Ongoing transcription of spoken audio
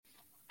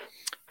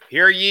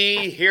Hear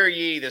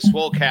ye, the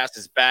Swolecast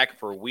is back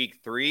for week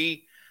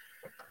 3.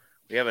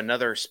 We have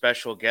another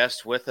special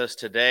guest with us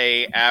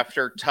today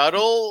after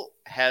Tuttle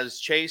has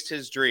chased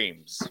his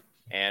dreams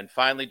and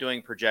finally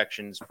doing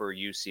projections for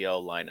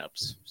UCL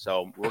lineups.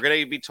 So we're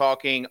going to be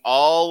talking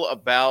all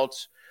about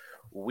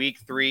week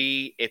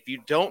 3. If you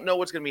don't know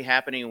what's going to be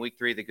happening in week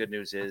 3, the good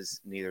news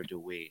is neither do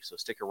we. So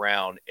stick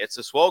around. It's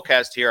the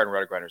Swolecast here on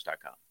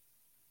rotogrinders.com.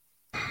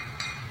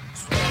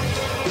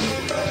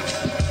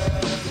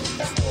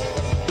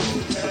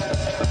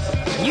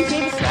 You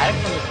gave us static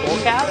from the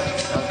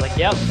Swolecast? I was like,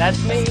 yep,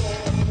 that's me.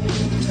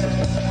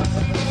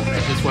 I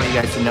just want you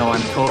guys to know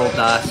I'm total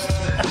dust.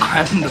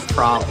 I'm the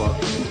problem.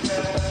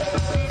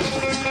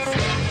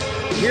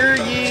 Hear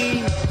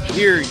ye.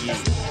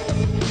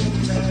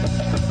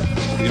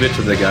 Leave it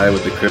to the guy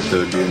with the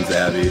crypto dunes,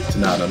 Abby, to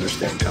not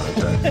understand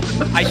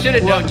context. I should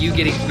have known you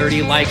getting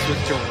 30 likes was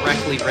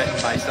directly written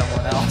by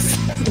someone else.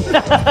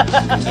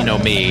 You know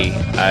me,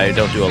 I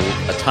don't do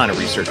a ton of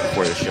research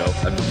before the show.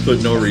 I've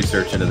put no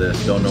research into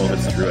this. Don't know if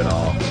it's true at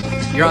all.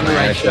 You're on the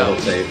right show.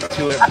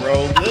 To it,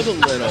 bro. Live a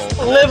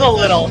little. Live a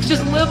little.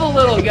 Just live a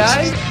little,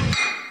 guys.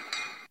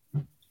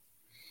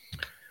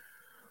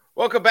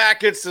 Welcome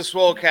back. It's the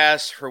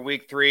Swolecast for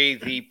week 3,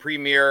 the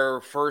premier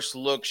first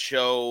look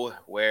show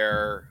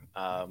where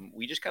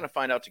we just kind of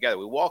find out together.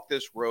 We walk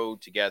this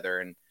road together,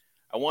 and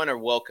I want to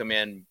welcome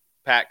in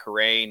Pat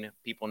Carrain.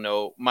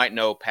 People might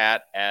know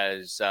Pat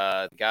as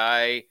the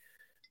guy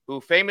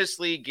who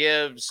famously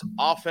gives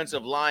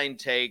offensive line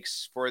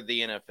takes for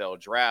the NFL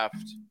draft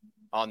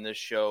on this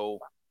show.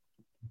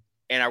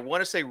 And I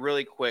want to say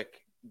really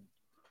quick,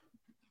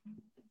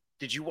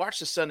 did you watch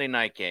the Sunday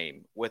night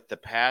game with the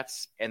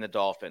Pats and the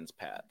Dolphins,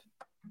 Pat?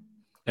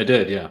 I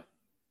did, yeah.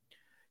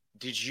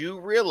 Did you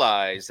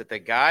realize that the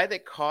guy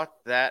that caught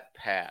that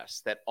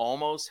pass that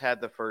almost had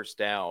the first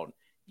down,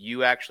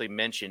 you actually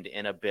mentioned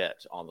in a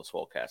bit on the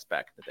Swolecast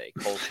back in the day?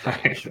 Cole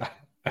Strange.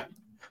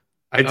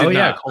 I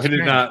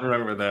did not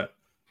remember that.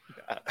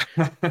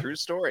 True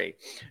story.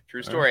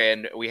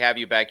 And we have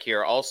you back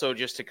here. Also,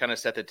 just to kind of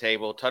set the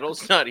table,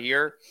 Tuttle's not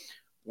here.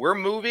 We're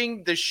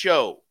moving the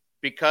show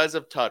because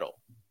of Tuttle.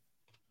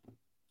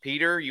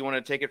 Peter, you want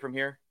to take it from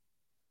here?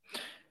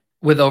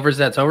 With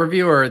Overzet's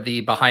overview or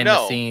the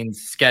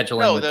behind-the-scenes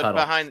scheduling? No, with the Tuttle?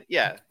 behind.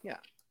 Yeah.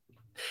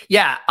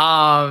 Yeah.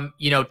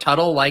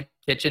 Tuttle, like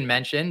Kitchen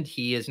mentioned,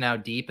 he is now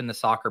deep in the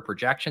soccer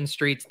projection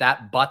streets.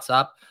 That butts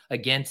up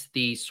against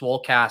the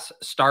Swolecast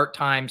start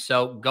time.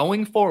 So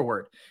going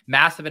forward,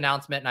 massive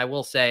announcement. And I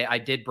will say, I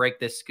did break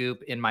this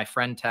scoop in my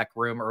friend tech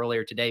room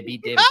earlier today.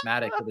 Beat Davis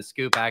Maddock with a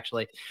scoop,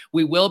 actually.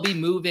 We will be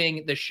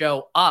moving the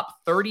show up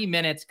 30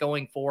 minutes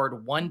going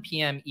forward, 1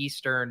 p.m.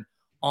 Eastern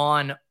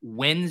on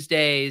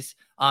Wednesdays.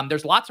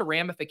 There's lots of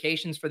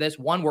ramifications for this.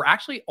 One, we're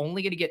actually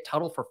only going to get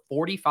Tuttle for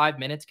 45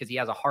 minutes because he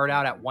has a hard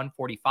out at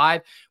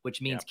 1:45,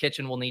 which means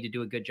Kitchen will need to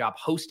do a good job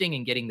hosting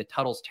and getting the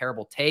Tuttle's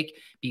terrible take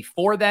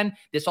before then.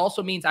 This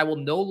also means I will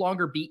no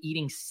longer be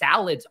eating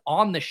salads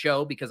on the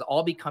show because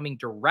I'll be coming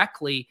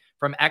directly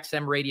from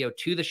XM Radio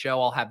to the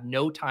show. I'll have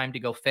no time to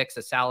go fix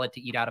a salad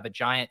to eat out of a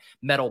giant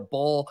metal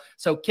bowl.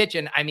 So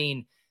Kitchen,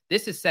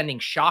 this is sending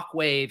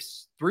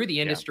shockwaves through the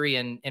industry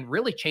and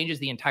really changes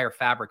the entire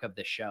fabric of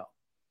this show.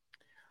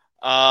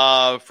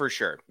 For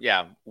sure.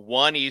 Yeah.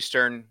 1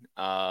 Eastern,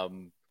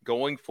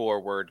 going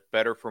forward,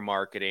 better for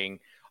marketing.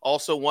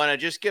 Also want to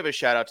just give a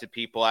shout out to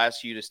people. I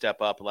asked you to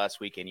step up last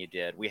weekend. You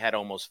did. We had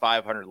almost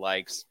 500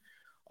 likes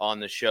on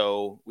the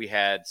show. We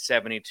had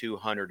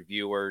 7,200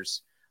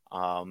 viewers.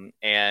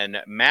 And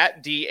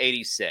Matt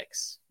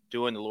D86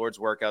 doing the Lord's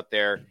work out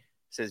there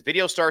says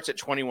video starts at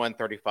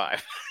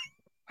 21:35.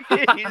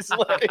 He's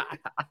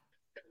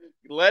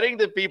letting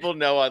the people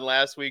know on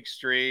last week's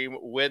stream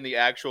when the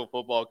actual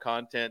football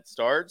content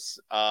starts,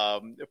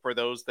 for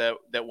those that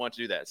want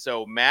to do that.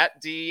 So Matt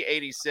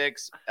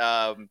D86,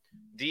 DM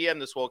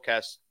the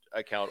Swolecast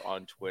account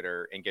on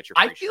Twitter and get your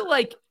free I feel shirt.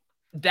 like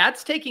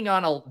that's taking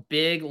on a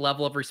big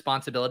level of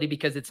responsibility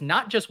because it's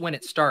not just when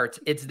it starts.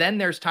 It's then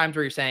there's times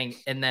where you're saying,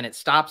 and then it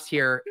stops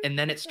here, and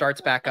then it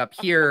starts back up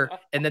here,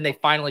 and then they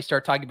finally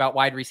start talking about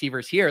wide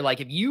receivers here. Like,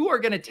 if you are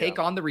going to take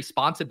on the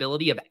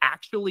responsibility of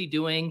actually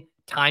doing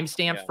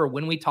timestamps for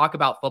when we talk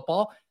about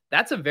football,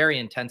 that's a very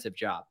intensive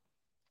job.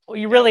 Well,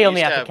 you really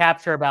only have to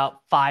capture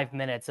about 5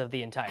 minutes of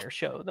the entire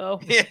show, though.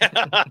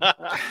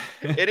 Yeah.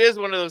 It is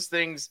one of those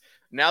things.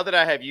 Now that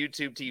I have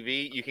YouTube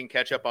TV, you can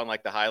catch up on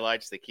like the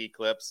highlights, the key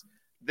clips.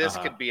 This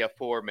could be a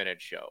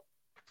 4-minute show.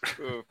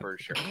 Ooh, for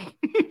sure.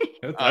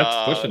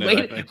 That's pushing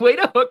it. Way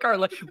to hook our.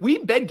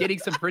 We've been getting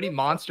some pretty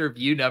monster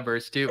view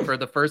numbers too for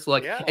the first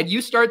look. Yeah. And you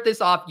start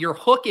this off. Your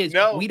hook is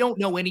we don't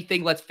know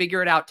anything. Let's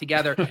figure it out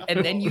together.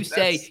 And then you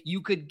say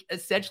you could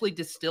essentially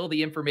distill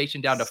the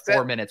information down to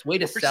 4 minutes. Way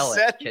to sell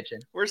it, Kitchen.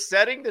 We're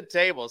setting the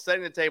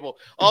table.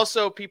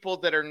 Also, people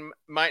that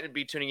might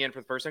be tuning in for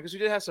the first time because we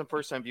did have some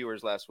first time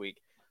viewers last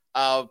week.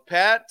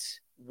 Pat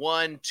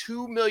won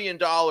 $2 million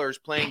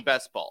playing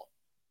best ball.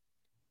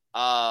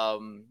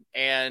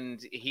 And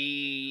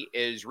he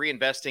is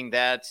reinvesting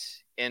that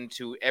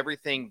into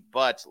everything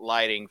but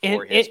lighting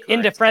for his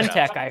into current Friend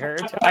setup.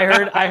 I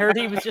heard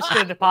he was just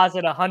going to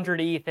deposit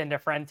 100 ETH into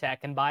Friend Tech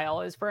and buy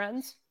all his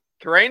friends.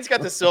 Terrain's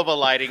got the Silva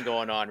lighting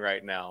going on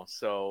right now,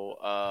 so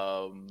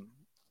I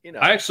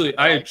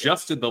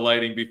adjusted the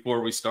lighting before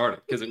we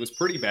started because it was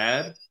pretty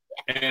bad,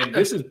 and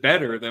this is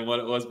better than what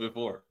it was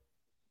before.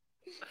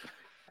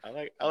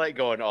 I like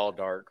going all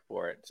dark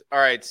for it. All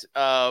right,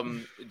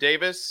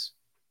 Davis,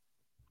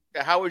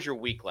 how was your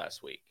week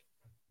last week?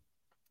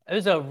 It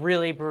was a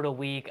really brutal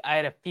week. I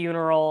had a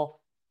funeral.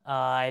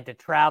 I had to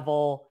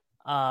travel.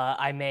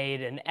 I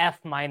made an F-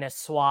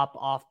 swap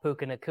off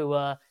Puka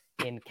Nacua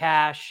in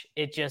cash.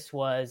 It just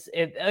was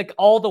like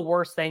all the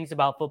worst things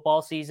about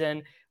football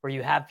season, where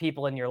you have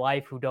people in your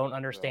life who don't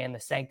understand the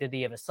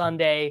sanctity of a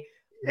Sunday,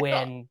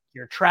 when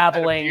you're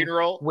traveling,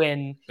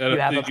 when you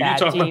have a bad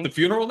team. You talk about the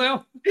funeral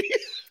now?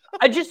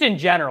 Just in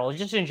general,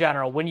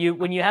 when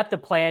you have to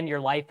plan your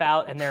life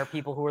out, and there are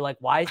people who are like,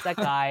 why is that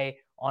guy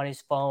on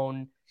his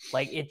phone?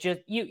 Like, it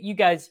just, you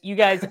guys,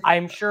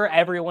 I'm sure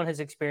everyone has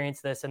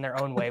experienced this in their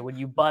own way. When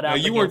you butt up,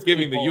 you weren't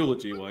giving the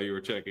eulogy while you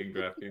were checking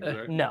DraftKings,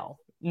 right? No,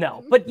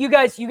 but you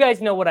guys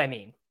know what I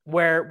mean.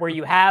 Where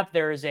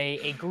there's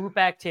a group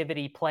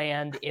activity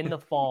planned in the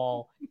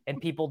fall,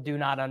 and people do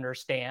not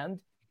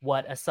understand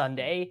what a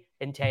Sunday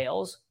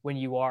entails when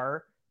you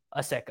are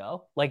a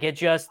sicko. Like,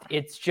 it's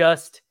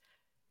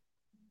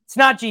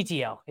not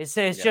GTO. It's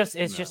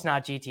just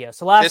not GTO.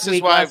 So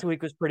last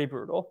week was pretty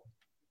brutal.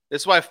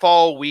 This is why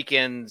fall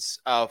weekends,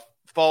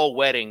 fall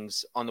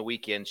weddings on the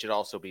weekend should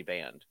also be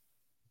banned.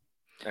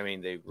 I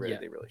mean, they really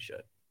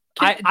should.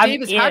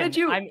 Davis,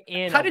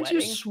 how did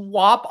you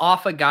swap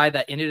off a guy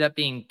that ended up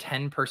being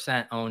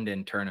 10% owned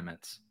in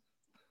tournaments?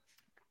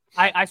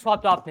 I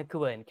swapped off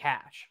Nacua in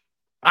cash.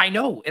 I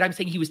know, and I'm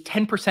saying he was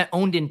 10%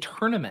 owned in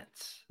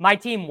tournaments. My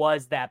team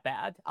was that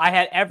bad. I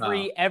had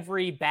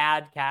every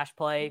bad cash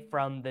play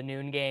from the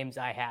noon games.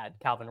 I had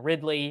Calvin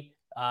Ridley,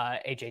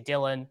 AJ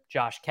Dillon,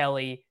 Josh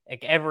Kelly,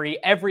 like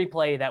every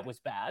play that was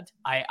bad,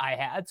 I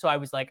had. So I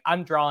was like,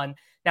 I'm drawn.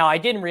 Now, I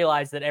didn't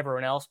realize that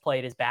everyone else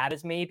played as bad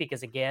as me,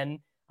 because again,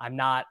 I'm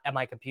not at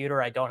my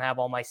computer. I don't have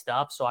all my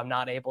stuff, so I'm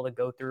not able to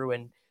go through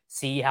and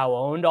see how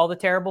owned all the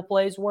terrible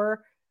plays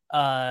were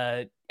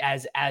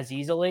as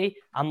easily.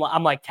 I'm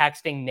like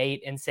texting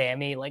Nate and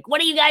Sammy, like,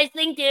 what do you guys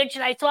think, dude?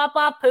 Should I swap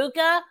off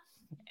Puka?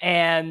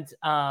 And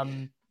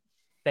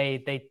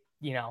they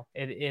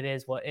it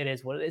is what it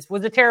is. It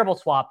was a terrible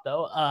swap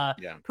though.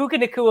 Puka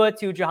Nacua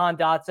to Jahan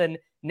Dotson,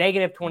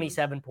 negative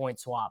 27 point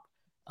swap.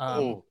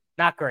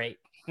 Not great.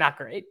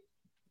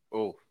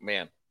 Oh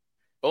man.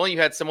 If only you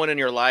had someone in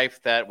your life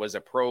that was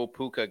a pro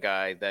Puka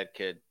guy that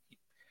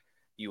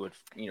you would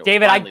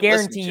David, I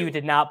guarantee you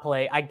did not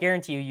play. I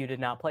guarantee you did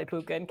not play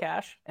Puka in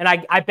cash. And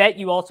I bet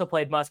you also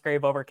played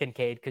Musgrave over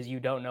Kincaid, because you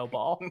don't know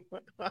ball.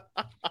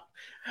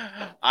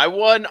 I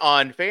won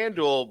on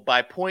FanDuel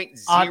by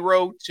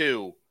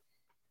 0.02.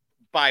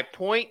 By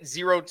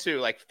 0.02,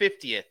 like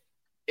 50th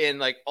in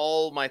like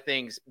all my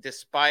things,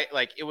 despite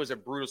like it was a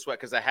brutal sweat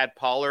because I had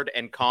Pollard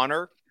and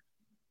Connor.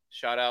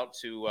 Shout out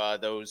to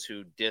those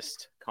who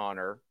dissed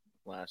Connor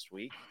last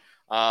week.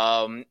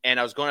 And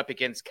I was going up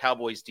against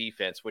Cowboys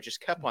defense, which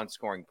just kept on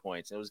scoring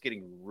points. And it was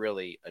getting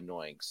really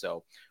annoying.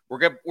 So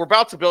we're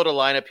about to build a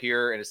lineup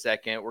here in a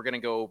second. We're going to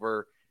go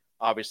over,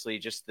 obviously,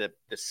 just the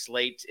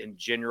slate in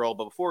general.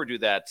 But before we do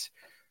that,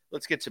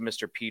 let's get to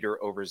Mr. Peter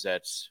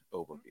Overzet's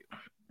overview.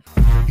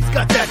 He's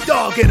got that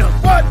dog in him.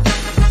 What?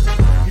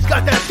 He's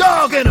got that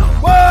dog in him.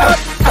 What?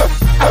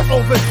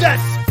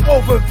 Overzet's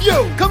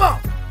overview. Come on.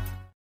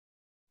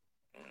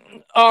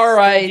 All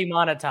right. Still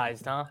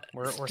demonetized, huh?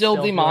 We're still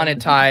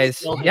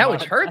demonetized. Yeah,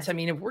 which hurts. I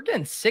mean, if we're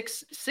getting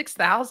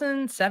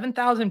 6,000,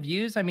 7,000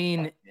 views, I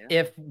mean,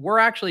 if we're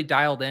actually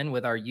dialed in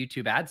with our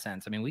YouTube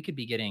AdSense, I mean, we could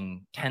be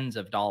getting tens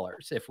of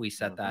dollars if we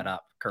set that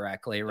up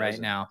correctly right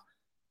now.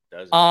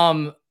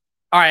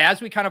 All right,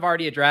 as we kind of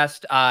already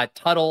addressed,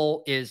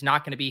 Tuttle is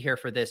not going to be here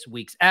for this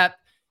week's ep.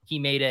 He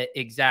made it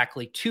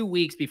exactly 2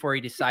 weeks before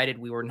he decided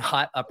we were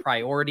not a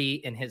priority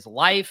in his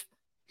life.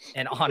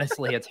 And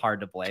honestly, it's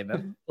hard to blame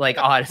him. Like,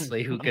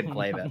 honestly, who could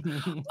blame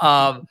him?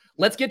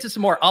 Let's get to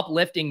some more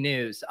uplifting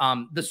news.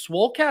 The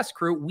Swolecast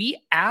crew, we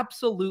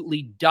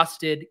absolutely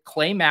dusted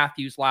Clay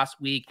Matthews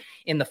last week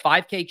in the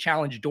 5K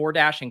Challenge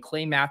DoorDash and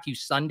Clay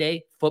Matthews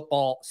Sunday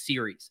Football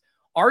Series.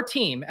 Our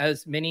team,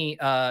 as many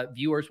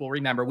viewers will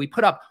remember, we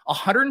put up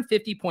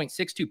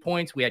 150.62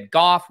 points. We had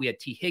Goff, we had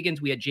T.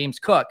 Higgins, we had James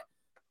Cook.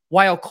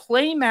 While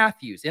Clay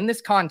Matthews in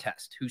this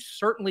contest, who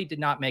certainly did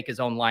not make his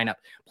own lineup,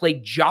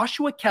 played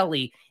Joshua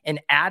Kelly and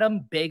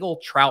Adam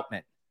Bagel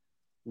Troutman.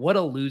 What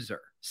a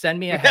loser. Send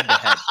me a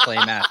head-to-head, Clay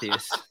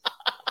Matthews.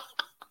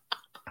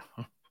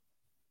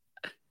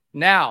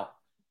 Now,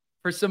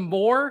 for some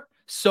more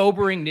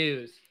sobering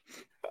news.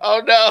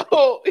 Oh,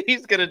 no.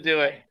 He's going to do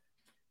it.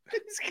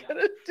 He's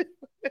going to do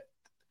it.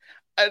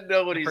 I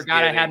know what he's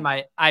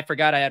getting. I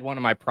forgot I had one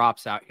of my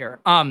props out here.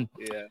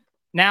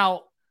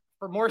 Now,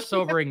 for more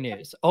sobering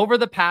news, over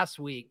the past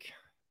week,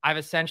 I've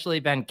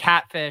essentially been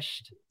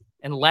catfished,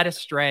 and led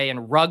astray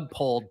and rug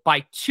pulled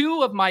by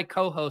two of my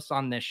co-hosts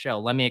on this show.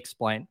 Let me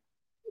explain.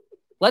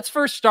 Let's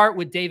first start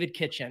with David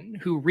Kitchen,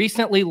 who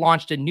recently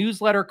launched a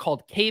newsletter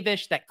called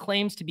Cavish that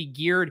claims to be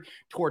geared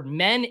toward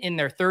men in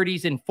their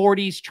 30s and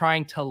 40s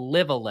trying to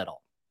live a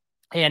little.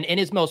 And in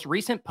his most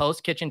recent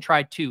post, Kitchen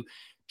tried to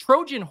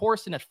Trojan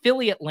horse an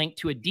affiliate link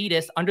to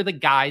Adidas under the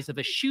guise of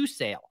a shoe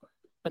sale.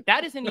 But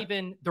that isn't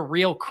even the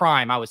real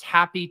crime. I was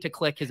happy to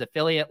click his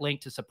affiliate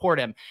link to support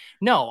him.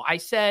 No, I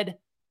said,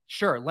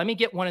 sure, let me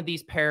get one of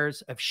these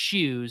pairs of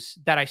shoes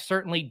that I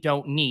certainly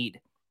don't need.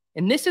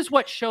 And this is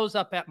what shows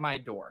up at my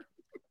door.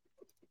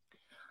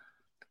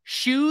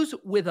 Shoes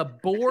with a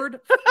bored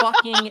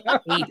fucking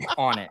ape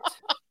on it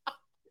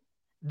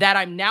that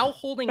I'm now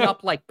holding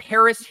up like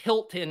Paris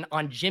Hilton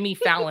on Jimmy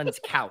Fallon's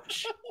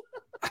couch.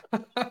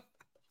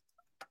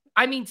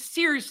 I mean,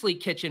 seriously,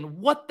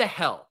 Kitchen, what the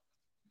hell?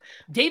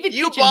 David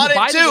You Kitchen, bought who,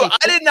 by it the too. way,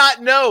 I did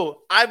not know.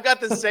 I've got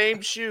the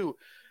same shoe.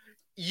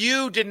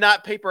 You did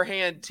not paper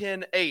hand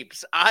 10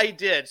 apes. I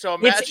did. So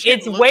imagine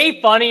It's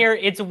way funnier.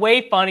 It's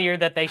way funnier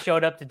that they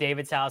showed up to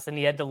David's house and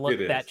he had to look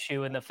that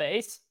shoe in the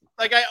face.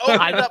 Like I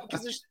opened it up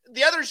because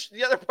the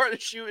other part of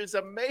the shoe is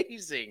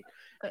amazing.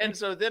 And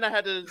so then I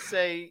had to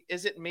say,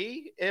 is it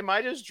me? Am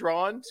I just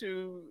drawn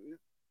to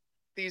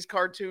these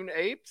cartoon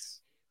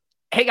apes?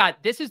 Hey, God,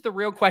 this is the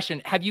real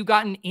question. Have you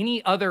gotten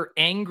any other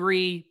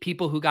angry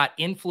people who got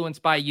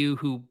influenced by you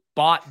who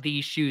bought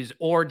these shoes?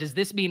 Or does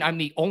this mean I'm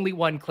the only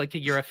one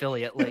clicking your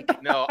affiliate link?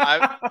 No,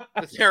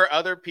 there are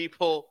other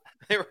people.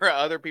 There were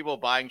other people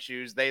buying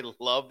shoes. They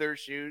love their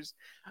shoes.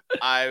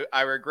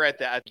 I regret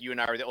that you and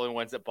I are the only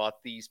ones that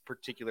bought these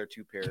particular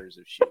two pairs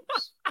of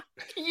shoes.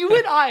 You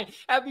and I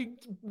having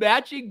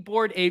matching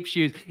Bored Ape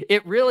shoes.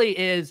 It really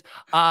is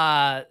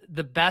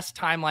the best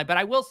timeline. But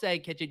I will say,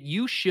 Kitchen,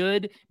 you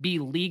should be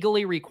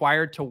legally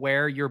required to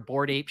wear your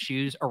Bored Ape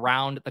shoes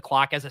around the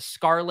clock as a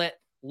scarlet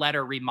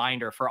letter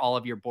reminder for all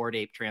of your Bored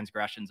Ape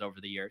transgressions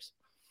over the years.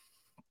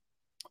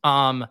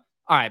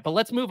 All right, but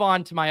let's move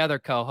on to my other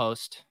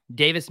co-host,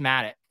 Davis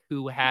Maddock,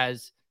 who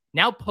has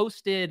now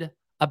posted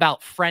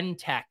about Friend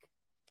Tech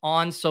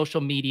on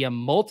social media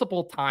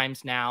multiple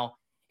times now.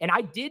 And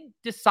I did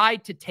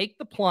decide to take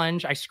the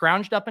plunge. I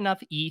scrounged up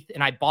enough ETH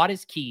and I bought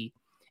his key.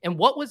 And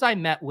what was I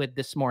met with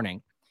this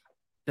morning?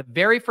 The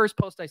very first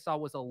post I saw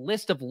was a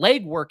list of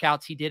leg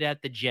workouts he did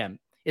at the gym.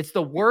 It's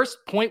the worst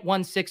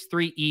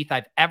 0.163 ETH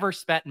I've ever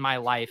spent in my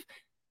life.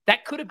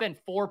 That could have been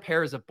 4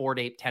 pairs of Bored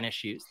Ape tennis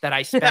shoes that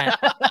I spent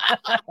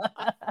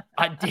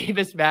on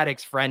Davis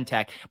Maddock's Friend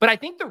Tech. But I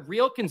think the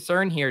real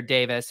concern here,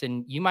 Davis,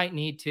 and you might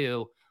need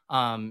to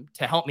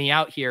help me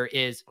out here,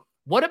 is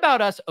what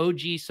about us OG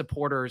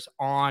supporters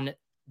on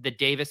the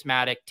Davis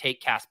Maddock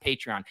TakeCast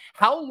Patreon?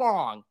 How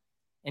long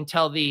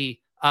until the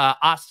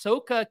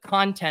Ahsoka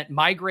content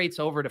migrates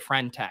over to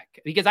Friend Tech?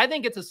 Because I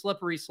think it's a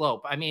slippery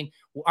slope. I mean,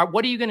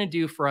 what are you going to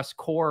do for us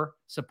core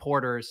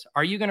supporters?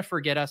 Are you going to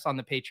forget us on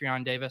the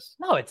Patreon, Davis?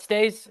 No, it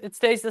stays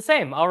the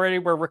same. Already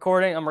I'm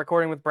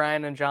recording with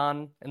Brian and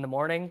John in the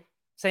morning.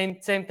 Same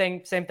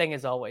thing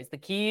as always. The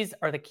keys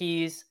are the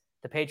keys.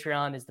 The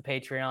Patreon is the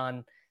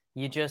Patreon.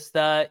 You just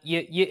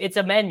it's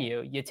a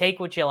menu. You take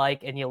what you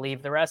like and you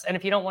leave the rest. And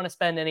if you don't want to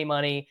spend any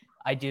money,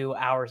 I do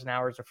hours and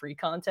hours of free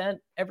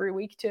content every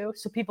week too,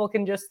 so people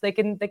can they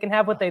can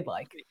have what they'd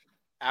like.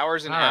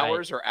 Hours and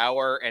hours, or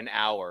hour and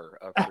hour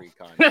of free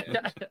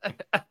content.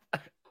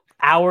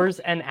 Hours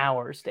and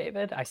hours,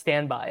 David. I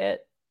stand by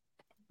it.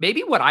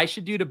 Maybe what I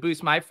should do to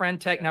boost my Friend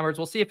Tech numbers,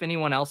 we'll see if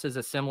anyone else is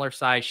a similar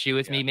size shoe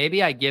as me.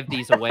 Maybe I give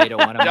these away to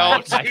one of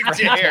my Friend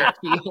Tech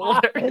key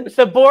holders.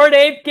 The Bored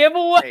Ape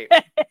giveaway.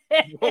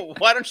 Hey,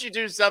 why don't you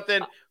do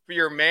something for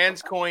your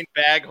Man's Coin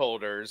bag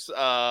holders?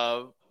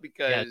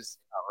 Because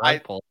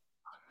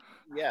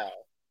yeah.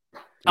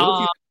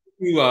 What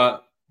if you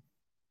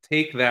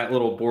take that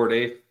little Bored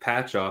Ape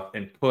patch off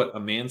and put a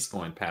Man's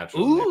Coin patch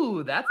on there?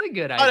 Ooh, that's a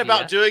good idea. I thought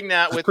about doing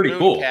that with pretty Moon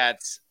cool.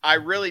 Cats. I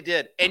really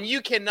did. And you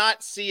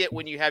cannot see it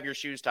when you have your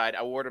shoes tied.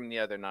 I wore them the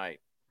other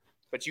night.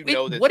 But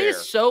know that what is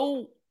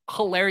so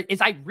hilarious is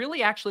I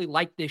really actually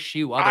like this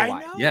shoe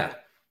otherwise. Yeah.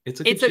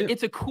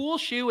 It's a cool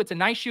shoe. It's a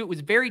nice shoe. It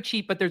was very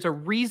cheap, but there's a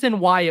reason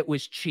why it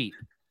was cheap.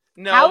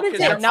 No, how does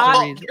it not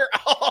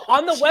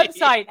on the cheap.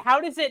 Website?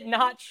 How does it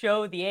not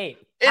show the ape?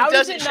 It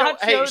doesn't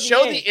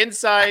show the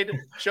inside.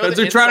 Because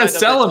they're trying to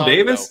sell them,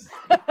 Davis.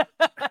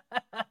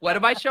 What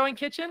am I showing,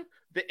 Kitchen?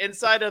 The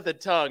inside of the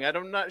tongue.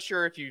 I'm not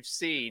sure if you've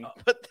seen,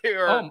 but they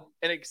are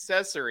an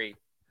accessory.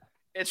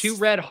 It's 2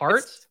 red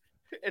hearts.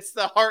 It's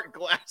the heart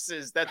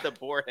glasses that the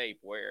Bored Ape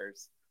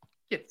wears.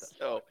 It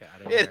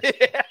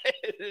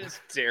is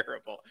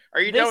terrible.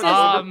 Are you doing an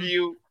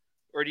overview,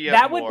 or do you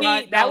have more?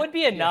 That would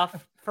be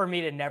enough for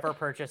me to never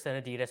purchase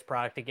an Adidas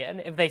product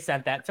again. If they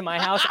sent that to my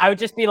house, I would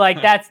just be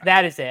like,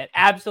 that is it.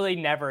 Absolutely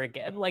never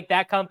again. Like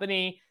that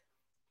company,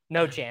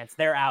 no chance.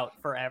 They're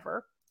out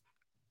forever.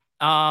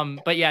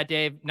 But yeah,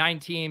 Dave, 9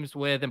 teams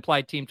with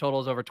implied team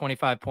totals over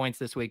 25 points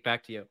this week.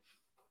 Back to you.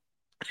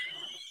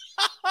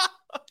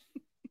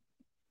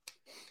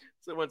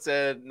 Someone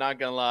said, not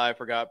gonna lie, I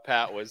forgot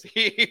Pat was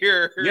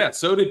here. Yeah,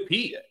 so did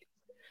Pete.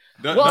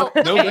 No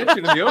mention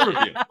in the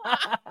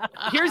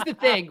overview. Here's the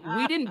thing.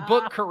 We didn't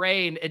book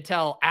Karain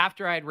until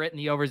after I'd written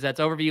the Overzets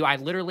overview. I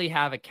literally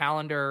have a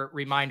calendar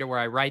reminder where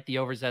I write the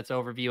Overzets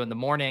overview in the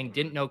morning.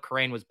 Didn't know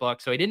Karain was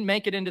booked, so he didn't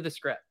make it into the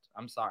script.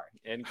 I'm sorry.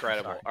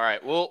 Incredible. All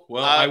right. Well,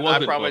 I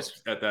wasn't promise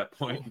booked at that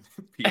point.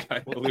 Pete, I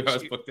believe I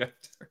was booked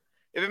after.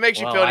 If it makes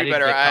you feel any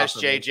better, I asked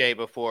JJ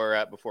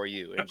befor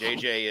you, and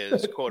JJ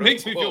is quote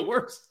makes me feel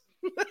worse.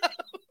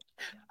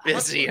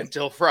 Busy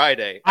until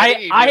Friday.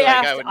 I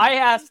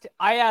asked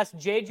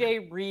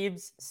JJ,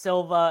 Reeves,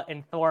 Silva,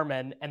 and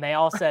Thorman, and they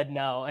all said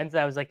no. And so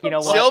I was like, you know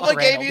what? Silva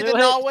gave you the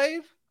no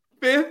wave.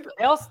 They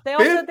all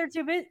said they're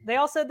too busy. They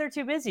all said they're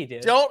too busy,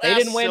 dude. They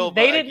didn't win.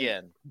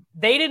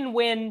 They didn't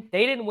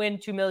win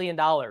 $2 million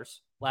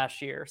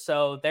last year,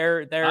 so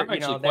they're I'm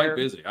actually quite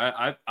busy.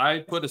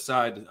 I put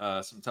aside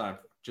some time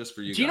just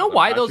for you. Do you know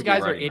why those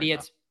guys are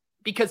idiots?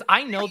 Because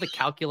I know the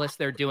calculus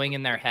they're doing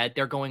in their head.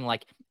 They're going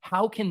like,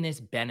 how can this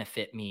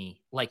benefit me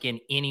like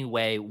in any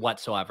way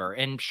whatsoever?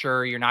 And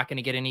sure, you're not going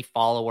to get any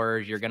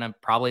followers. You're going to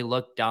probably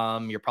look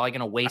dumb. You're probably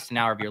going to waste an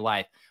hour of your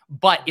life,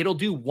 but it'll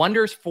do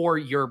wonders for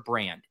your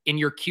brand in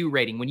your Q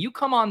rating. When you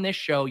come on this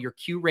show, your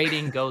Q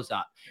rating goes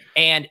up.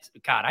 And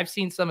God, I've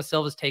seen some of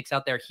Silva's takes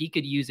out there. He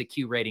could use a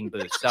Q rating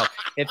boost. So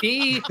if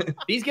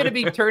he's going to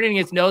be turning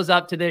his nose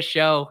up to this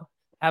show,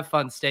 have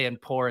fun staying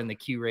poor in the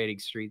Q rating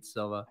streets,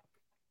 Silva.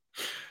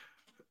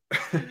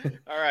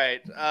 All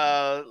right.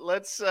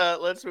 Let's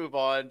move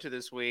on to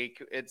this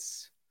week.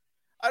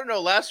 I don't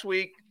know. Last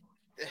week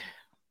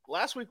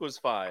was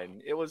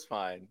fine. It was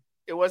fine.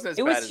 It wasn't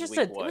as bad as week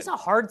one. It was a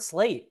hard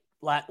slate.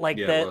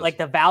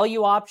 The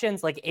value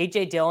options, like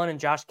AJ Dillon and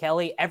Josh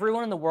Kelly,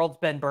 everyone in the world's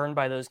been burned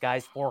by those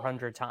guys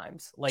 400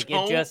 times.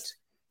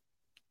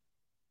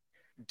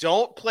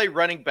 Don't play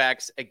running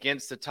backs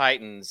against the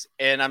Titans.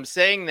 And I'm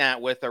saying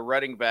that with a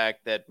running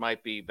back that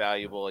might be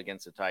valuable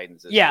against the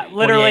Titans. Week.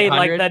 Literally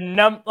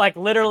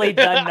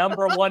the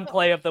number one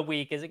play of the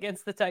week is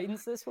against the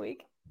Titans this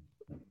week.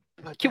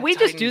 Can we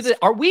just do this?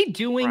 Are we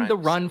doing the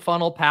run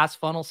funnel, pass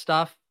funnel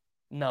stuff?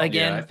 No.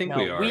 Again? Yeah, I think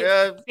we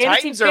are.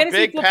 Titans are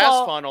big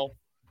football, pass funnel.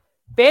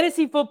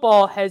 Fantasy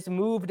football has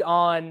moved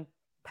on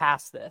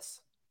past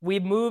this.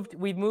 We've moved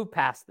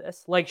past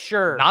this. Like,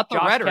 sure. Not the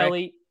Josh rhetoric.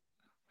 Kelly,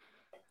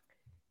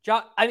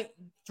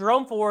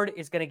 Jerome Ford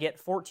is going to get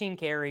 14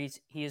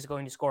 carries. He is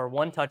going to score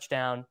 1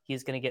 touchdown.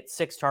 He's going to get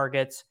 6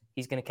 targets.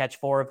 He's going to catch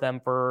 4 of them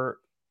for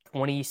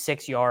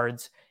 26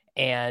 yards.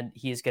 And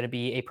he's going to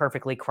be a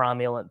perfectly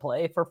cromulent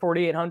play for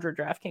 4,800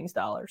 DraftKings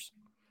dollars.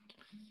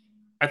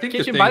 I think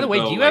Kitchen, by the way,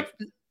 do you have...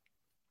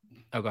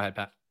 Oh, go ahead,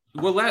 Pat.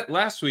 Well,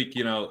 last week,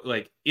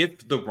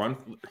 if the run...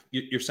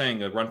 You're saying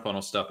the run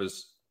funnel stuff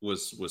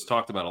was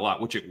talked about a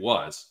lot, which it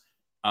was.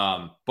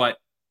 But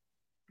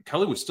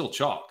Kelly was still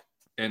chalk.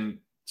 And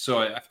so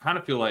I kind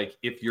of feel like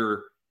if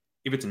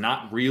it's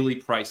not really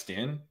priced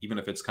in, even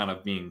if it's kind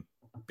of being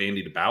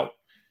bandied about,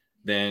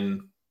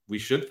 then we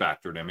should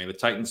factor it in. I mean, the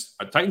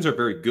Titans are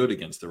very good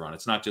against the run.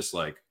 It's not just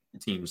like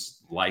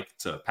teams like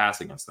to pass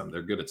against them.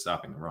 They're good at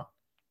stopping the run.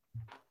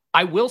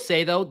 I will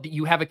say, though, that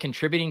you have a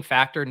contributing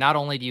factor. Not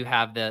only do you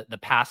have the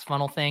pass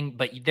funnel thing,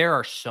 but there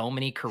are so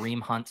many Kareem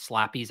Hunt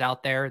slappies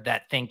out there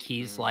that think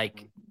he's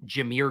like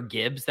Jahmyr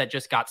Gibbs that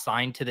just got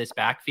signed to this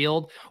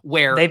backfield.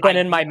 Where they've been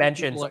in my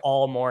mentions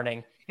all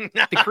morning. The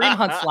Kareem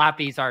Hunt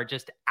slappies are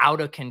just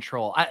out of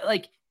control.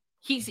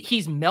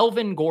 He's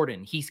Melvin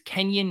Gordon. He's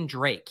Kenyon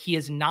Drake. He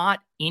is not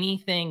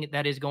anything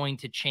that is going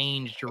to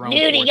change Jerome.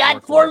 Dude, he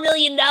got $4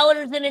 million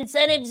in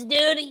incentives,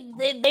 dude.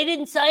 They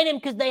didn't sign him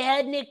because they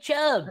had Nick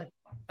Chubb.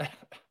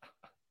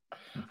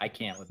 I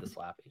can't with the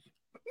slappies.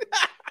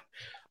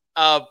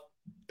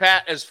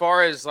 Pat, as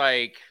far as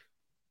like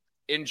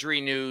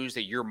injury news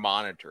that you're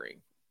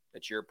monitoring,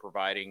 that you're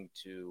providing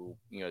to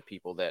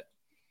people that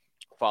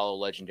follow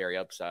Legendary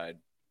Upside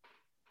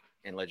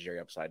and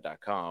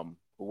legendaryupside.com,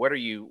 what are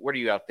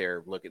you out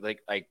there looking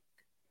like?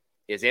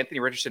 Is Anthony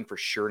Richardson for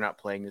sure not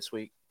playing this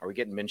week? Are we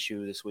getting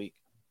Minshew this week?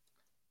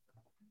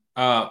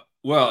 Well,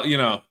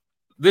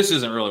 this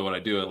isn't really what I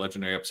do at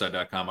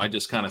legendaryupside.com. I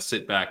just kind of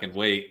sit back and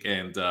wait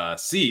and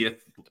see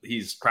if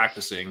he's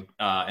practicing,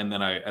 and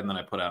then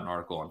I put out an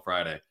article on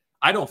Friday.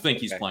 I don't think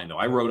he's playing though.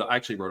 I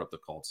actually wrote up the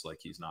Colts like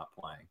he's not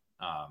playing,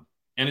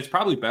 and it's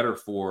probably better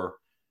for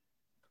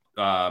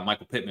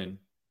Michael Pittman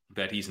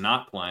that he's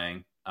not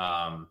playing,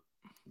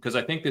 because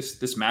I think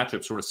this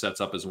matchup sort of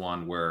sets up as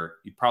one where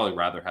you'd probably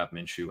rather have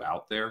Minshew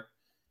out there.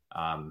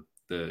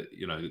 They're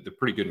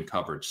pretty good in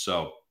coverage,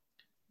 so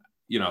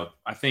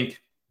I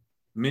think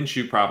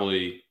Minshew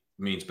probably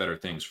means better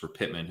things for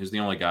Pittman, who's the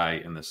only guy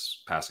in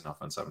this passing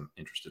offense I'm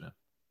interested in.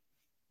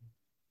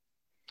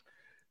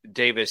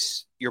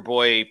 Davis, your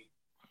boy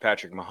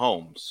Patrick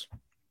Mahomes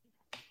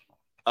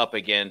up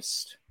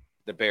against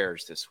the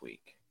Bears this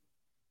week.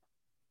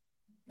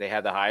 They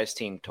have the highest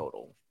team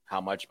total.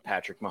 How much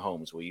Patrick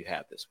Mahomes will you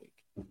have this week?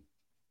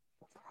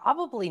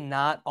 Probably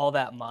not all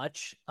that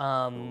much.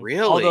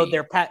 Really? Although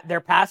their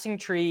passing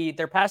tree.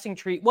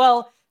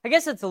 Well, I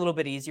guess it's a little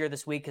bit easier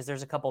this week because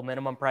there's a couple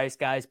minimum price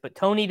guys, but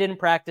Tony didn't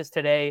practice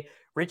today.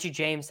 Richie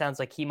James sounds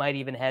like he might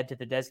even head to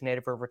the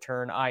designated for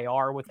return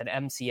IR with an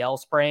MCL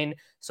sprain.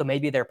 So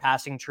maybe their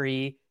passing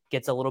tree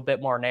gets a little bit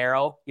more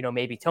narrow.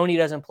 Maybe Tony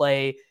doesn't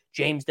play,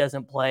 James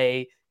doesn't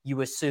play.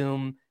 You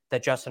assume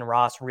that Justin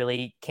Ross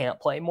really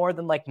can't play more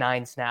than like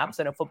 9 snaps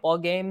in a football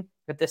game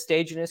at this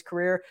stage in his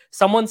career.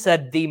 Someone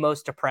said the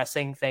most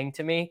depressing thing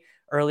to me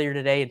earlier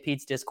today in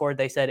Pete's Discord.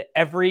 They said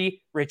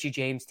every Richie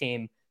James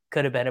team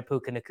could have been a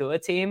Puka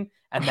Nacua team.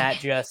 And that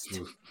just,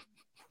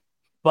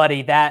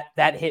 buddy, that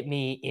hit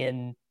me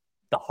in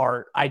the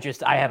heart. I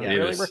haven't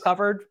really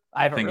recovered.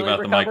 I haven't Think really about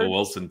recovered. the Michael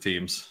Wilson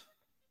teams.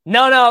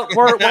 No,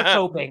 we're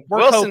coping.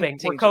 We're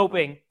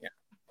coping. Yeah.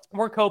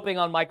 We're coping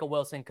on Michael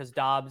Wilson because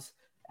Dobbs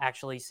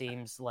actually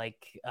seems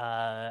like,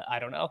 I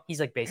don't know.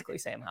 He's like basically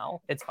Sam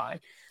Howell. It's fine.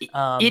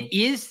 It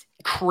is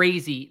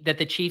crazy that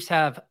the Chiefs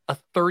have a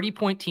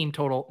 30-point team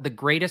total, the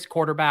greatest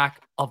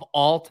quarterback of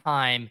all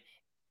time,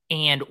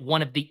 and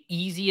one of the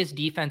easiest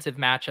defensive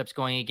matchups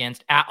going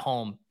against at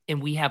home.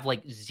 And we have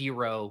like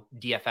 0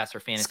 DFS or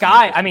fantasy.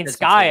 Sky, I think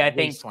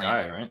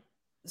Sky, right?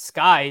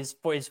 Sky is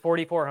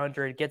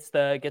 4,400, gets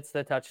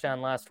the touchdown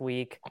last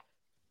week.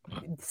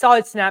 Saw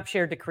its snap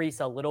share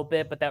decrease a little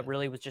bit, but that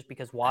really was just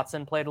because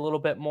Watson played a little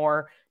bit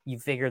more. You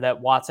figure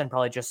that Watson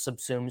probably just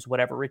subsumes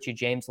whatever Richie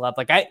James left.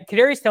 Like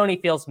Kadarius Toney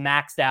feels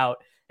maxed out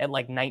at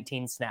like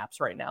 19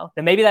 snaps right now.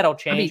 Then maybe that'll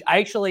change. I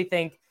actually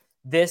think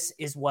this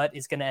is what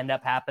is going to end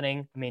up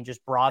happening. I mean,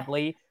 just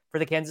broadly for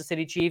the Kansas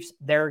City Chiefs,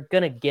 they're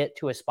going to get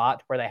to a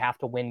spot where they have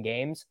to win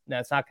games. Now,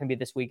 it's not going to be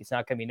this week. It's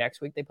not going to be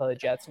next week. They play the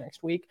Jets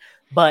next week.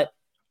 But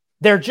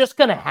they're just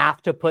going to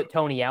have to put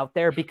Toney out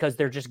there because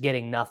they're just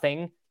getting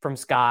nothing from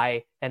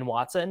Sky and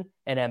Watson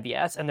and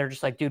MVS. And they're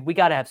just like, dude, we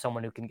got to have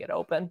someone who can get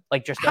open.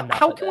 Like, just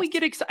how can we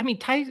get excited? I mean,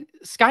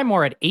 Sky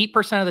Moore had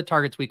 8% of the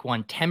targets week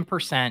 1,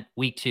 10%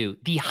 week 2.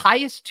 The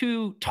highest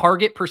 2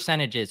 target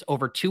percentages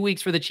over 2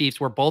 weeks for the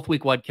Chiefs were both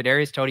week 1,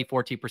 Kadarius Toney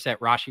 14%,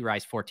 Rashee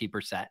Rice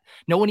 14%.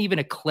 No one even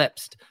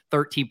eclipsed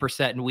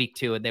 13% in week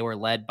 2, and they were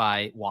led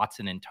by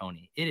Watson and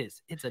Toney.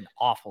 It's an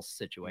awful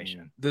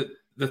situation.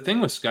 The thing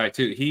with Sky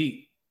too,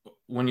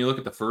 when you look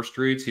at the first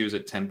reads, he was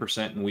at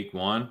 10% in week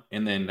 1,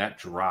 and then that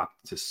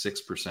dropped to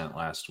 6%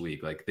 last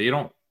week. Like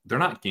they're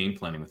not game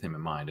planning with him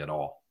in mind at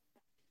all.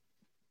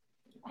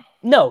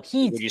 No,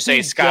 would you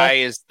say Sky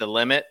is the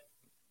limit?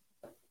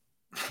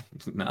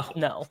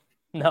 No.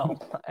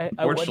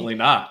 Unfortunately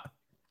not.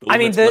 I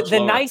mean,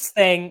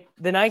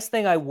 the nice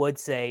thing I would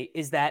say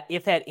is that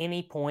if at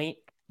any point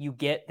you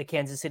get the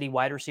Kansas City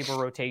wide receiver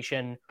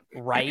rotation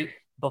right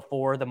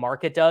before the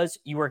market does,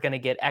 you are going to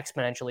get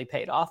exponentially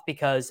paid off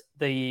because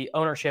the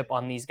ownership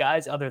on these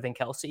guys, other than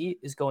Kelsey,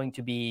 is going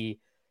to be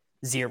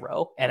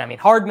 0. And I mean,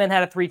 Hardman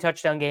had a 3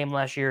 touchdown game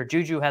last year.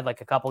 Juju had like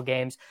a couple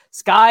games.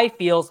 Sky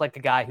feels like a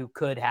guy who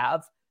could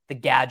have the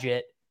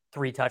gadget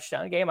 3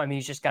 touchdown game. I mean,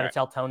 he's just got to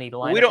tell Tony to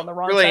line up on the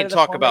wrong side of the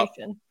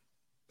formation. About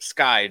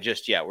Sky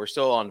just yet. We're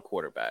still on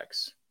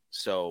quarterbacks.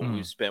 So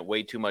we've spent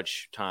way too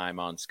much time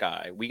on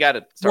Sky. We got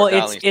to start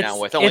dialing these down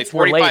with only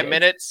 45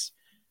 minutes.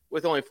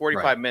 With only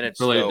 45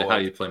 minutes. Related to how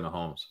you play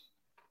Mahomes.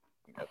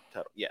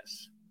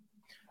 Yes.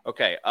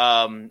 Okay.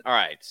 All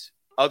right.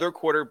 Other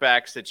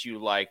quarterbacks that you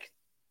like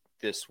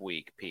this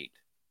week, Pete?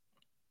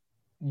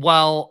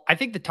 Well, I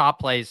think the top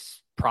play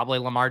is probably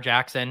Lamar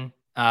Jackson,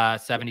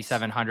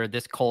 7,700.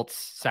 This Colts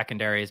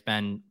secondary has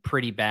been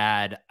pretty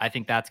bad. I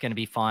think that's going to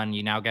be fun.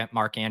 You now get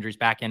Mark Andrews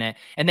back in it.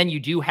 And then you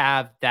do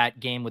have that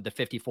game with the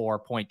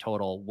 54-point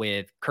total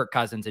with Kirk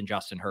Cousins and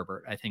Justin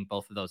Herbert. I think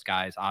both of those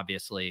guys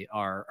obviously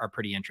are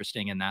pretty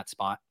interesting in that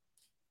spot.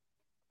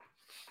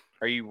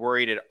 Are you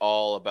worried at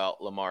all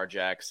about Lamar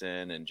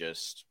Jackson and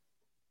just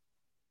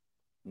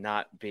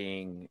not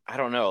being, I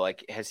don't know,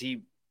 like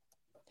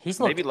he's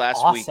maybe last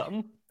awesome.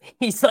 Week.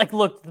 He's like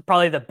looked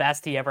probably the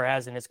best he ever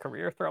has in his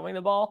career throwing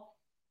the ball.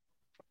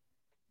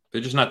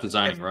 They're just not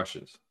designing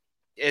rushes.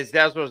 That's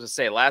what I was supposed to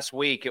say. Last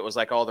week, it was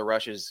like all the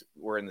rushes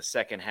were in the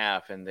second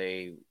half and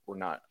they were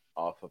not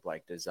off of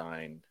like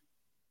designed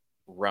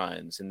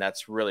runs. And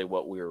that's really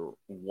what we were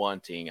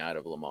wanting out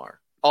of Lamar.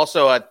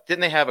 Also,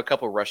 didn't they have a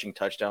couple rushing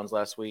touchdowns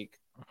last week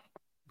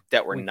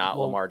that were not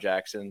Lamar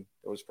Jackson?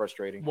 It was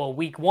frustrating. Well,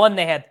 week 1,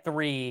 they had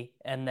 3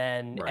 and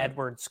then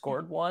Edwards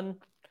scored 1.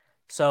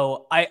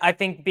 So I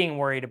think being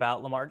worried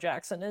about Lamar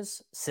Jackson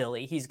is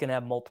silly. He's going to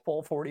have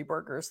multiple 40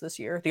 burgers this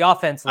year. The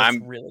offense looks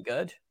really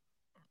good.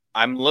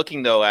 I'm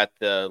looking, though, at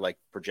the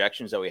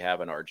projections that we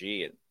have in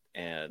RG,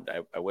 and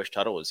I wish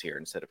Tuttle was here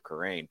instead of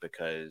Karain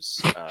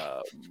because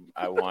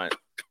I want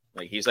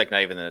 – he's not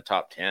even in the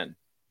top 10,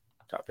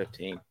 top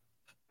 15.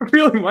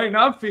 Really might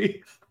not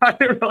be. I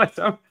didn't realize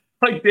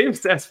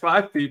Dave's asked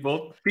 5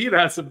 people. Pete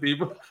asked some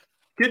people.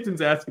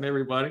 Kitchen's asking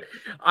everybody.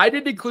 I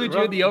didn't include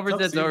you in the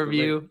Oversets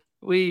overview.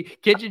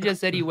 Kitchen just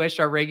said he wished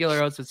our regular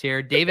host was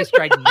here. Davis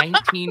tried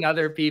 19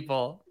 other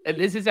people. And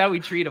this is how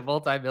we treat a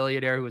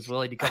multimillionaire who was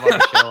willing to come on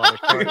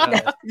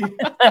the show.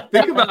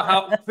 Think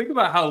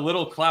about how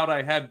little clout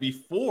I had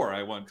before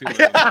I went to it.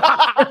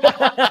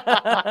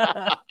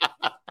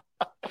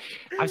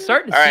 I'm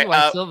starting to All see right,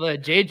 why Silva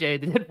and JJ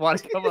didn't want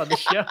to come on the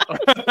show.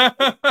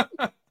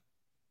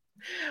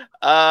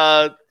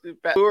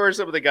 Who are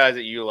some of the guys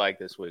that you like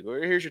this week?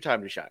 Here's your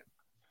time to shine.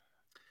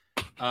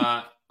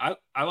 I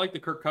like the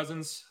Kirk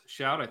Cousins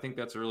shout. I think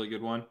that's a really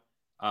good one.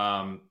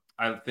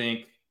 I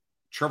think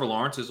Trevor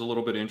Lawrence is a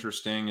little bit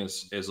interesting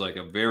as like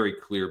a very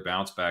clear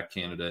bounce back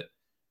candidate.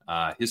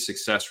 His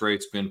success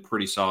rate's been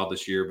pretty solid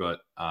this year,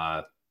 but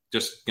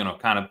just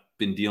kind of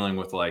been dealing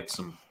with like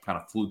some kind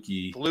of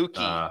fluky.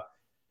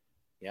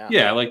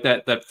 Yeah, like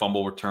that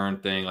fumble return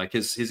thing. Like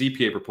his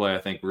EPA per play, I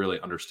think, really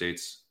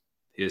understates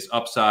his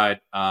upside.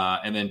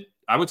 And then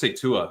I would say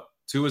Tua.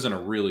 Tua's in a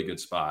really good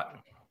spot.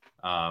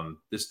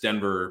 This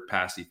Denver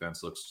pass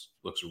defense looks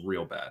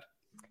real bad.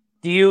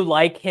 Do you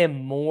like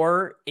him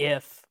more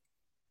if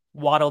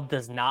Waddle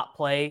does not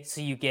play?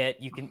 So you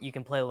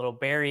can play a little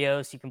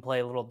Berrios, you can play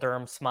a little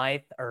Durham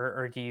Smythe,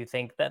 or do you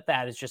think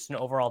that is just an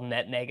overall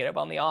net negative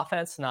on the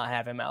offense to not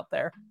have him out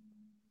there?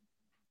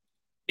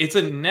 It's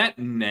a net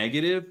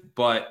negative,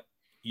 but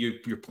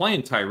you're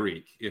playing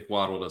Tyreek if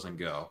Waddle doesn't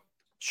go.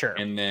 Sure.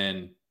 And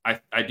then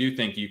I do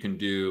think you can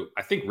do.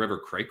 I think River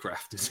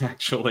Craycraft is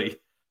actually,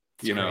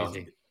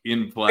 crazy.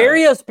 In play.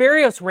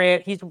 Berrios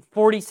ran. He's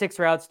 46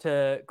 routes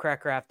to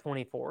Craycraft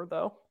 24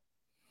 though.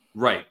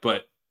 Right,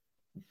 but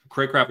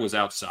Craycraft was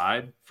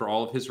outside for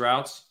all of his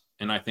routes,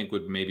 and I think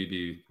would maybe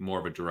be more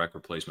of a direct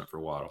replacement for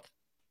Waddle.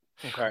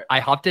 Okay. I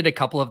hopped in a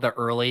couple of the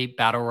early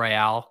Battle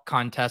Royale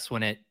contests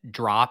when it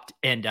dropped,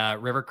 and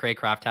River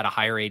Craycraft had a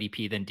higher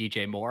ADP than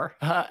DJ Moore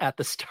at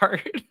the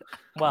start.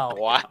 Well,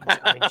 wow.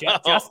 I mean,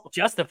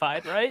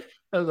 justified, right?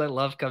 As I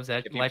love comes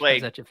at if you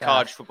played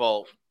college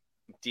football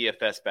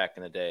DFS back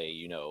in the day,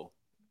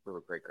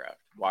 River Craycraft,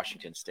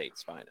 Washington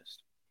State's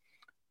finest.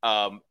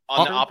 On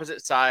the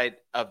opposite side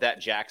of that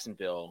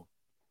Jacksonville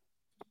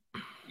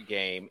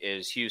game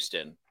is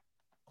Houston,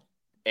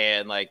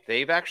 and like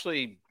they've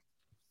actually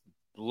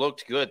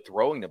looked good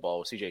throwing the ball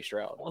with CJ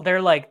Stroud. Well,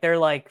 they're like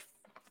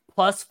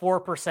plus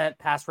 4%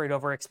 pass rate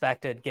over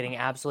expected, getting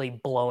absolutely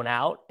blown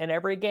out in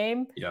every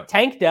game. Yeah.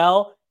 Tank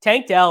Dell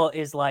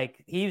is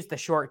like, he's the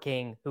short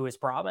king who was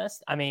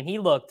promised. I mean, he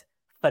looked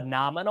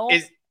phenomenal.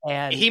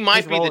 And he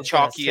might be the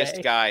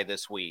chalkiest guy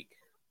this week.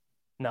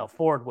 No,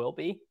 Ford will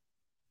be.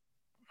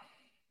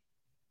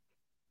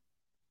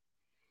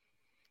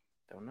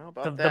 Don't know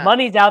about that. The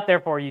money's out there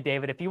for you,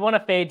 David. If you want to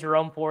fade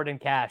Jerome Ford in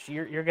cash,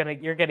 you're gonna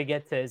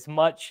get to as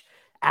much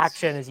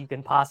action as you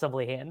can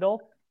possibly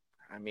handle.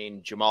 I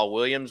mean, Jamal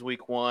Williams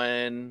week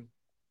 1,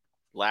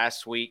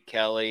 last week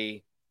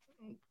Kelly.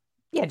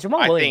 Yeah,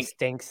 Jamal Williams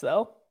stinks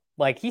though.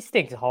 Like he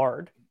stinks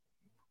hard.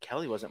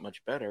 Kelly wasn't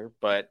much better,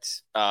 but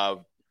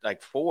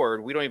like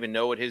Ford, we don't even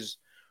know what his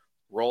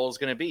role is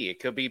going to be. It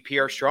could be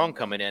PR Strong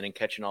coming in and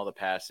catching all the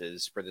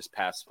passes for this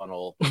pass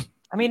funnel.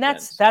 I mean,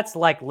 that's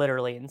like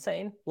literally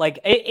insane. Like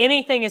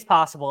anything is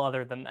possible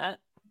other than that.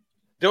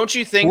 Don't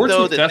you think Ford's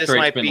though that this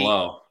might be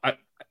low?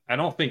 I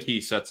don't think he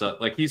sets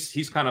up like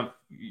he's kind of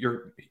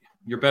you're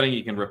betting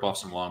he can rip off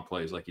some long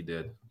plays like he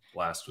did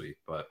last week.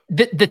 But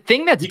the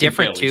thing that's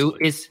different too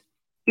is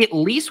at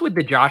least with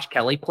the Josh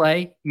Kelly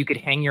play, you could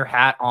hang your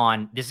hat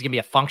on this is going to be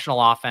a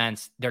functional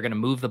offense. They're going to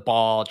move the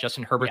ball.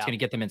 Justin Herbert's going to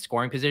get them in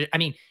scoring position. I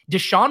mean,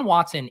 Deshaun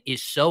Watson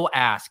is so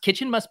ass.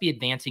 Kitchen must be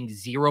advancing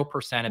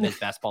 0% of his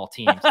best ball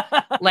teams.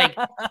 Like,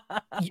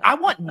 I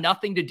want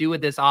nothing to do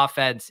with this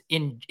offense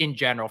in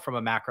general from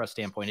a macro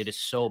standpoint. It is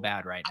so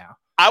bad right now.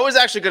 I was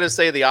actually going to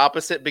say the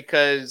opposite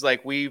because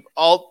like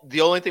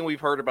the only thing we've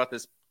heard about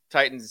this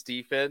Titans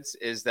defense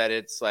is that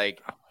it's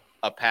like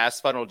a pass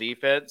funnel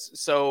defense.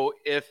 So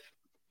if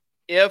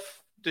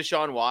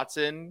Deshaun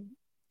Watson,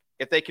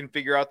 if they can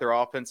figure out their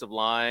offensive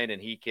line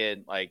and he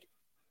can like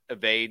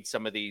evade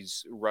some of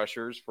these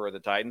rushers for the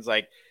Titans,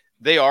 like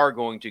they are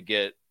going to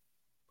get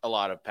a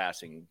lot of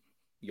passing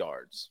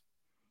yards.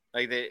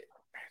 Like the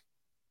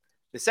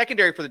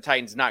secondary for the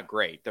Titans not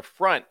great. The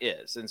front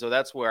is, and so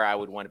that's where I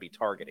would want to be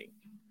targeting.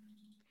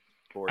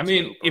 I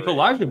mean, if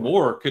Elijah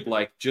Moore could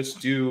like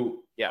just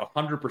do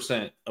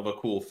 100% of a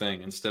cool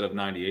thing instead of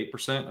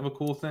 98% of a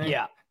cool thing,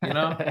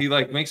 he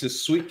like makes a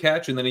sweet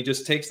catch and then he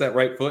just takes that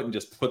right foot and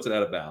just puts it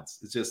out of bounds.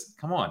 It's just,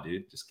 come on,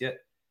 dude, just get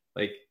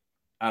like,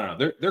 I don't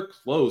know. They're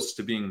close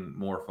to being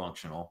more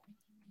functional.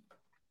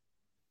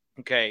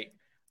 Okay.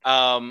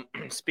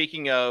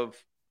 Speaking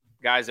of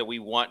guys that we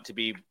want to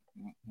be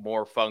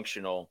more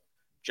functional,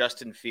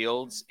 Justin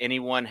Fields,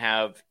 anyone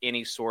have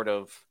any sort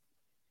of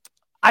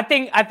I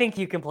think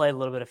you can play a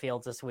little bit of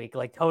Fields this week,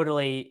 like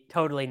totally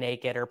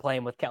naked or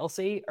playing with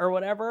Kelsey or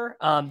whatever.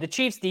 The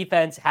Chiefs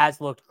defense has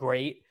looked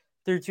great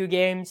through 2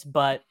 games,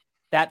 but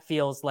that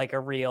feels like a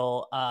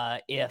real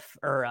if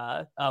or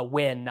a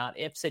win, not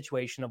if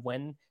situation of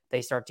when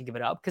they start to give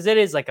it up. Because it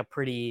is like a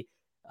pretty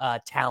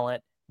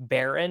talent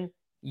barren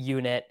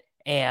unit,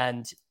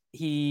 and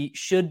he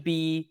should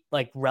be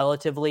like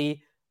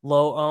relatively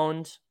low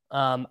owned.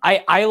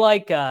 I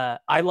like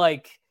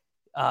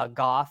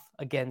Goff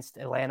against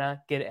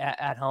Atlanta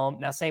at home.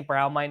 Now St.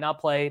 Brown might not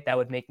play. That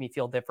would make me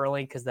feel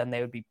differently because then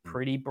they would be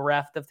pretty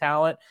bereft of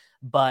talent.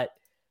 But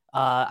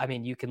I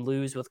mean, you can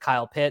lose with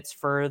Kyle Pitts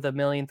for the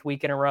millionth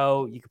week in a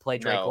row. You could play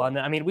Drake No.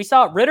 London. I mean, we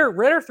saw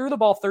Ritter threw the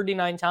ball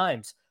 39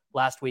 times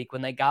last week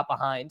when they got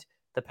behind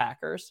the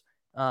Packers.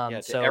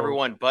 To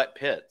everyone but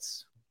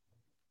Pitts.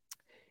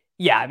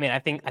 Yeah, I mean, I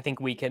think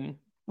we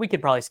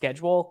could probably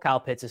schedule Kyle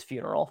Pitts'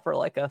 funeral for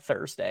like a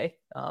Thursday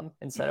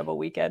instead of a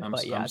weekend.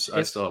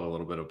 I still have a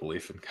little bit of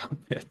belief in Kyle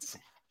Pitts.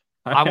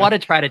 I want to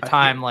try to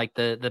time like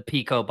the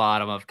Pico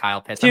bottom of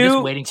Kyle Pitts. I'm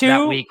just waiting for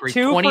that week where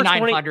he's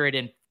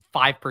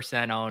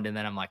 2,905% owned, and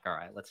then I'm like, all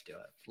right, let's do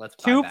it. Let's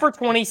 2 for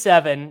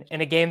 27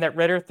 in a game that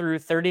Ritter threw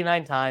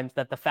 39 times,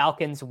 that the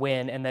Falcons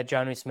win, and that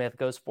Jonnu Smith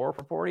goes 4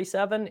 for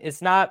 47.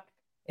 It's not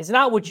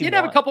what you did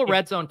have a couple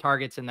red zone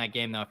targets in that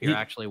game though. If you're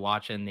actually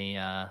watching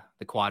the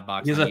quad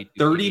box, he has a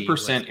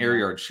 30% air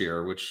yard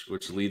share,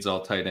 which leads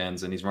all tight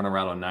ends, and he's running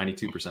around on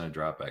 92% of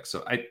dropbacks.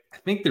 So I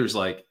think there's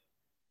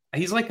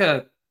he's like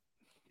a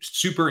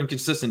super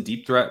inconsistent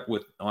deep threat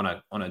on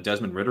a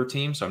Desmond Ritter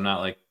team. So I'm not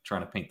like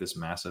trying to paint this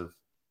massive,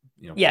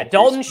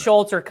 Dalton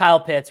Schultz or Kyle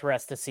Pitts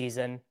rest of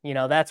season.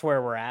 That's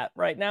where we're at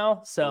right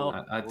now.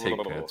 So I'd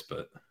take Pitts,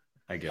 but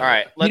I get all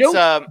right. Let's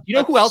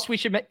who else we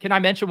should? Can I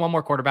mention one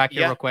more quarterback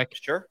here real quick?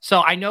 Sure.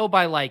 So I know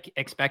by like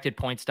expected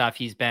point stuff,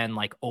 he's been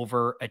like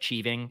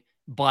overachieving,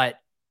 but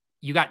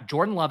you got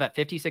Jordan Love at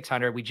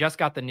 5,600. We just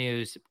got the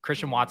news.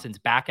 Christian Watson's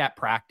back at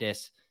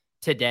practice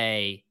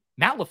today.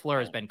 Matt LaFleur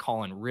has been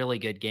calling really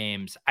good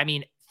games. I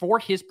mean, for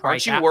his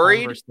price, aren't you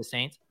worried versus the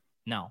Saints?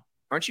 No.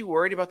 Aren't you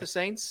worried about the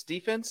Saints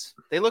defense?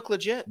 They look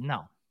legit.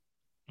 No.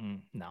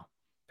 No.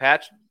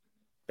 Pat,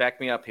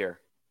 back me up here.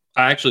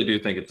 I actually do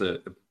think it's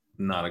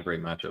not a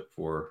great matchup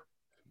for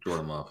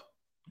Jordan Love.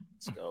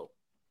 Let's go.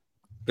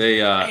 They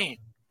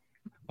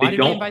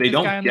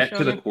don't get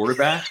to the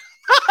quarterback.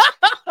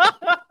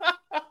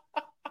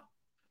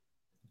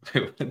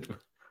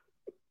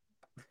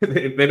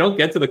 They don't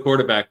get to the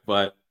quarterback,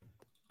 but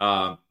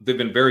they've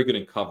been very good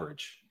in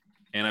coverage.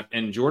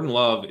 And Jordan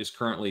Love is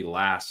currently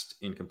last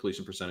in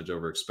completion percentage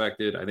over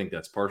expected. I think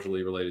that's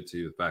partially related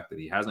to the fact that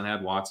he hasn't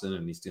had Watson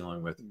and he's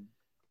dealing with,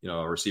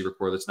 a receiver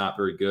core that's not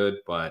very good,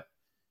 but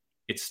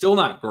it's still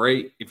not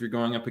great if you're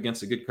going up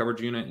against a good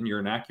coverage unit and you're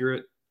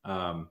inaccurate.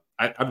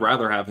 I'd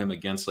rather have him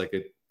against like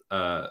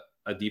a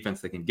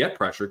defense that can get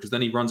pressure, because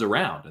then he runs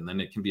around and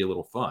then it can be a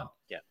little fun.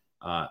 Yeah.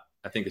 I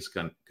think this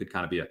could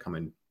kind of be a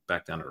coming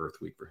back down to earth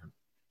week for him.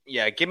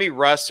 Yeah, give me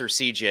Russ or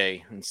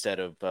CJ instead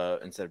of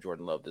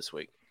Jordan Love this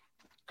week.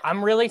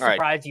 I'm really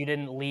surprised you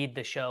didn't lead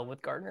the show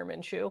with Gardner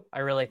Minshew. I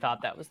really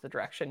thought that was the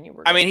direction you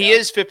were. I mean, he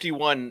is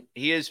 51.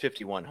 He is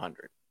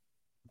 5,100.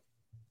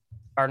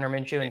 Gardner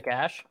Minshew in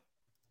cash.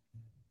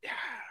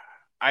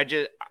 I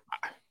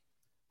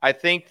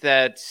think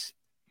that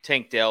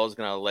Tank Dell is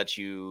going to let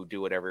you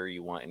do whatever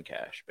you want in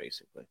cash,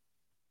 basically.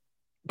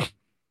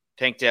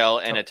 Tank Dell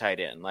and a tight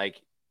end.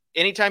 Like,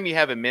 anytime you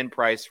have a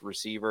min-price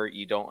receiver,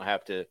 you don't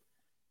have to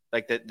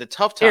like the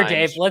tough times.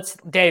 Here,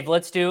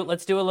 let's do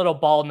a little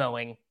ball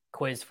knowing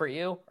quiz for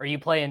you. Are you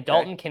playing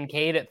Dalton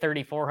Kincaid at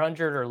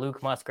 3,400 or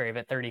Luke Musgrave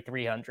at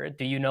 3,300?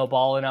 Do you know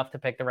ball enough to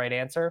pick the right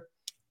answer?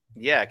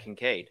 Yeah,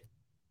 Kincaid.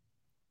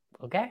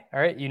 Okay. All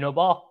right. You know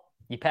ball.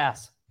 You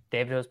pass.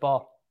 Dave knows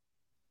ball.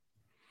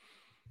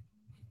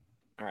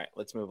 All right.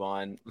 Let's move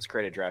on. Let's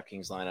create a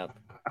DraftKings lineup.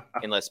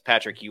 Unless,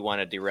 Patrick, you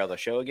want to derail the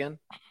show again?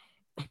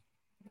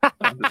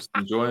 I'm just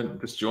enjoying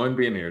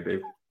being here,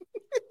 Dave.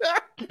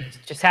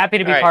 Just happy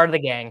to be part of the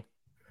gang.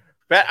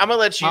 But I'm going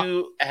to let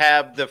you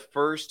have the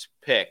first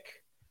pick.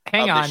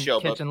 Hang on,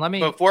 show. Kitchen.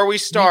 Before we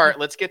start,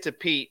 let's get to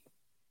Pete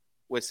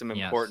with some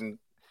important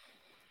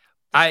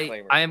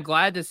I am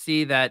glad to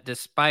see that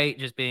despite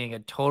just being a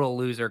total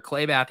loser,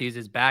 Clay Matthews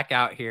is back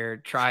out here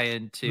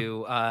trying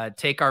to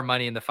take our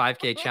money in the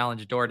 5K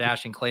Challenge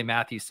DoorDash and Clay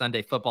Matthews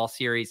Sunday Football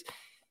Series.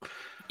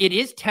 It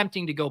is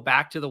tempting to go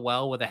back to the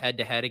well with a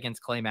head-to-head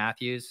against Clay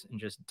Matthews and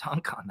just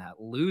dunk on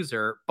that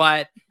loser.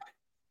 But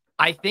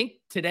I think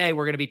today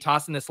we're going to be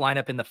tossing this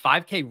lineup in the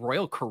 5K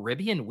Royal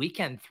Caribbean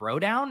Weekend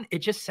Throwdown. It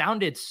just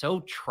sounded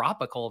so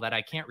tropical that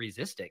I can't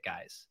resist it,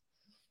 guys.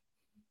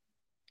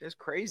 It's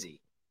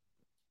crazy.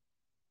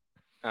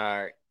 All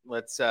right,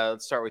 let's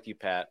start with you,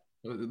 Pat.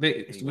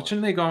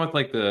 Shouldn't they go with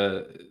like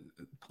the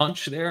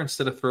punch there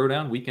instead of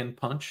throwdown? Weekend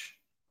punch,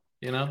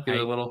 give it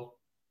a little.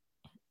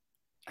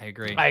 I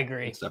agree.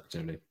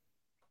 Opportunity.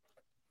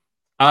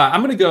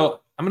 I'm gonna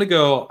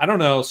go. I don't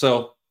know.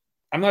 So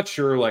I'm not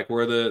sure like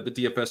where the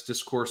DFS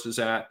discourse is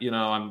at.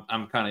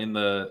 I'm kind of in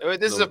the.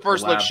 This is a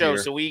first look show,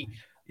 so we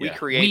set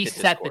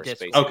the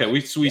discourse. Okay,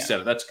 we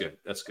set it. That's good.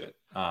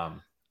 I'm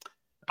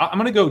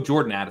gonna go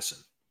Jordan Addison.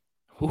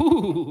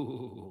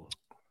 Ooh.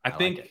 I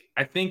think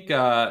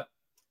the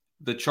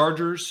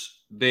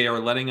Chargers, they are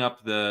letting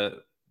up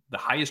the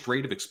highest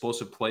rate of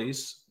explosive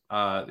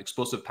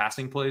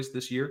passing plays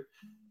this year.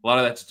 A lot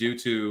of that's due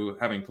to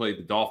having played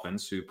the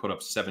Dolphins, who put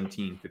up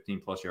 17,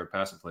 15-plus yard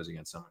passing plays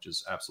against them, which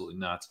is absolutely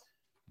nuts.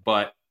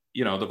 But,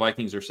 the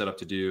Vikings are set up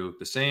to do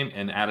the same,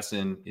 and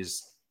Addison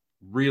is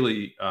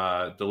really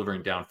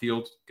delivering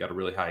downfield, got a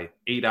really high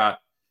ADOT,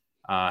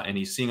 and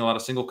he's seeing a lot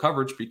of single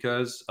coverage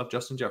because of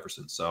Justin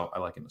Jefferson. So I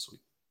like him this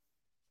week.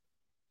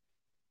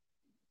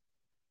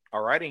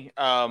 All righty.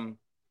 I'm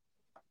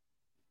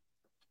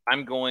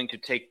going to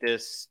take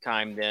this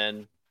time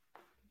then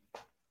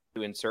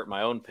to insert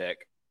my own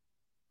pick,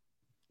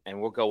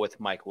 and we'll go with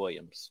Mike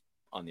Williams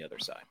on the other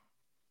side.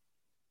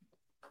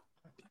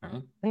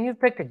 And you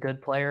picked a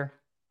good player.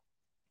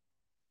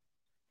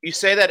 You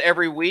say that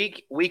every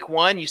week. Week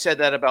 1, you said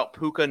that about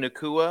Puka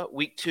Nacua.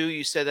 Week 2,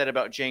 you said that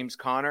about James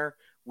Conner.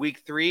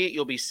 Week 3,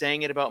 you'll be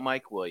saying it about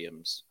Mike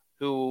Williams,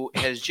 who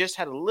has just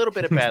had a little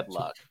bit of bad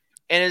luck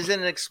and is in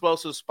an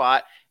explosive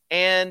spot.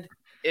 And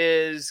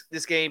is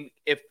this game,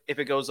 if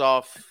it goes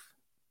off,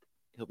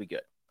 he'll be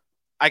good.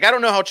 Like, I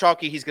don't know how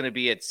chalky he's going to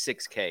be at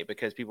 6K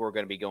because people are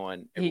going to be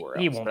going everywhere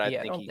else. He won't but be.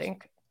 I don't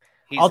think.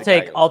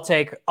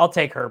 I'll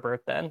take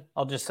Herbert then.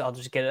 I'll just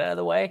get it out of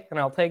the way, and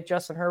I'll take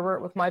Justin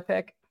Herbert with my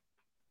pick.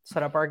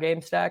 Set up our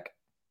game stack.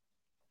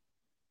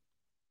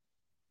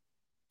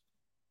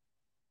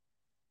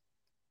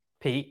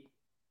 Pete.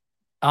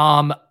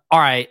 All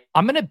right.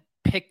 I'm gonna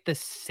pick the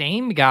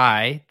same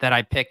guy that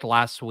I picked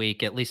last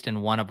week, at least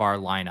in one of our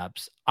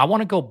lineups. I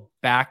want to go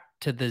back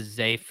to the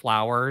Zay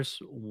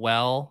Flowers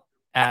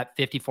at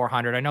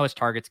 5,400. I know his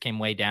targets came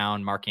way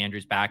down. Mark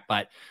Andrews back,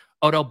 but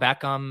Odell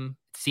Beckham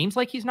seems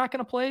like he's not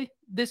going to play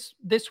this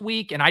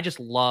week, and I just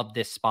love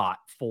this spot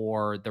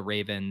for the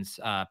Ravens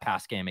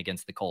pass game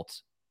against the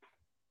Colts.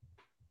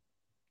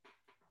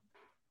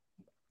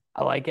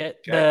 I like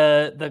it.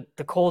 Okay.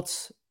 The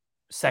Colts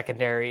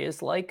secondary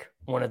is like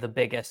one of the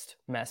biggest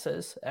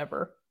messes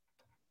ever.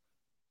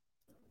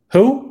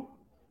 Who?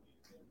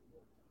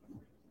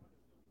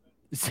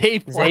 Zay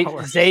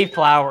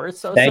Flowers.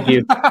 So Thank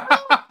you.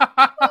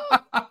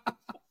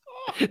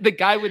 The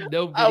guy with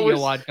no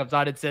video on comes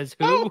on and says,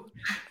 "Who?"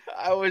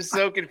 I was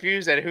so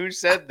confused at who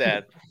said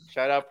that.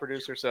 Shout out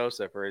producer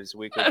Sosa for his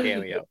weekly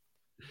cameo.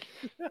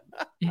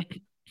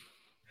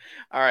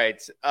 All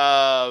right.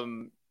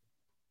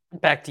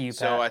 Back to you, Pat.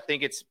 So I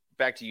think it's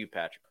back to you,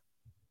 Patrick.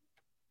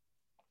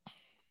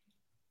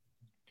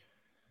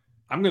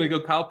 I'm going to go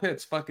Kyle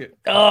Pitts. Fuck it.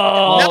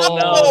 Oh,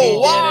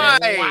 no. Why?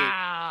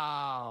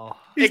 Wow.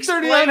 He's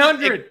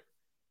 3,900.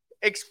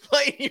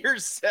 Explain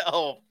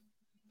yourself.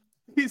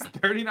 He's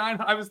 39.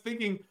 I was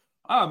thinking,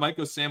 I might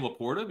go Sam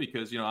Laporta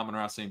because,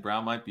 Amon-Ra St.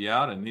 Brown might be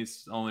out and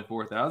he's only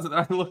 4,000.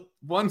 I look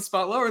one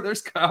spot lower.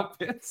 There's Kyle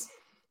Pitts.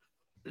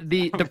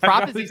 The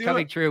prophecy is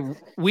coming true.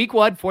 Week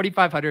 1,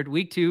 4,500.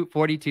 Week 2,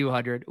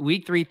 4,200.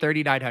 Week 3,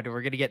 3,900.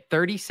 We're gonna get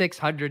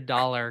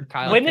 $3,600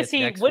 Kyle. When does he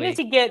get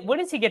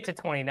to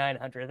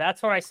 2,900?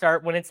 That's when I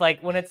start. When it's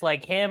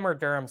like him or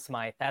Durham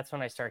Smythe. That's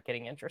when I start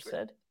getting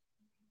interested.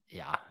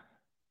 Yeah.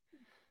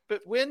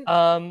 But when?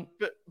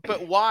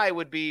 But why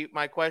would be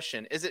my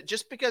question? Is it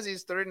just because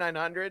he's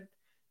 3,900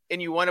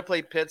 and you want to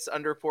play Pitts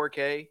under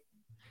 4K?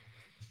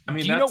 I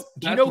mean, that's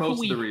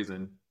most of the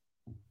reason.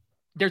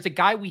 There's a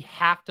guy we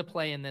have to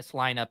play in this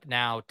lineup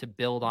now to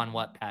build on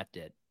what Pat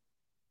did.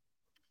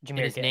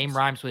 His name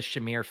rhymes with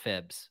Shamir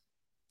Phibbs.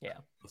 Yeah,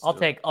 I'll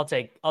take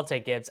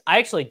Gibbs. I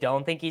actually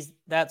don't think he's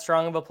that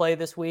strong of a play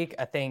this week.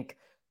 I think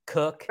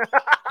Cook,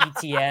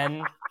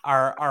 ETN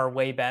are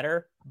way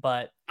better,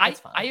 but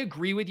I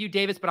agree with you,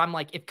 Davis. But I'm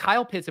like,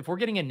 if we're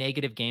getting a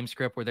negative game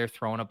script where they're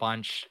throwing a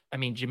bunch, I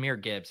mean,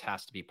 Jahmyr Gibbs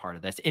has to be part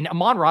of this. And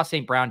Amon-Ra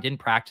St. Brown didn't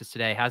practice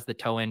today, has the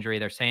toe injury.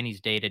 They're saying he's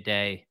day to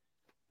day.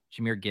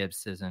 Jahmyr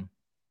Gibbs isn't.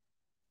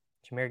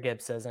 Jahmyr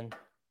Gibbs isn't.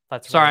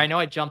 Sorry, I know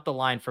I jumped the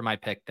line for my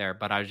pick there,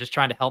 but I was just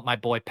trying to help my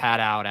boy Pat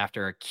out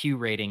after a Q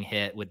rating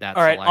hit with that.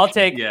 All right,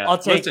 selection. I'll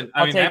take. Listen,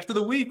 after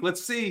the week,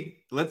 let's see.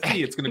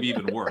 It's going to be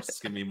even worse. It's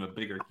going to be even a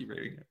bigger Q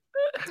rating hit.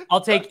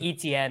 I'll take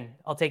ETN.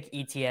 I'll take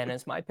ETN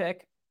as my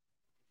pick.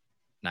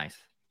 Nice.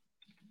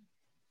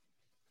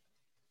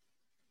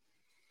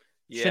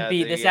 Yeah,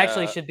 this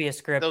actually should be a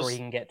script where he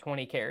can get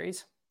 20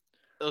 carries.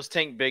 Those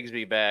Tank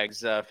Bigsby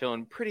bags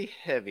feeling pretty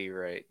heavy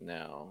right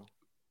now.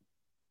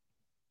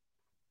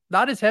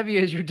 Not as heavy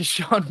as your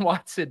Deshaun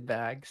Watson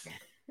bags.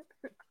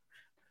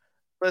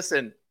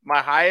 Listen,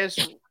 my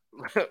highest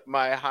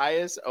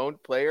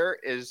owned player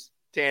is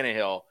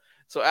Tannehill.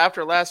 So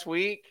after last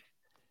week,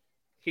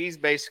 he's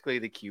basically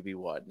the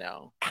QB1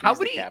 now. How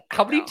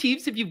many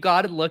teams have you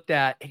got and looked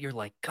at and you're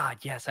like, God,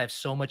 yes, I have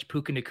so much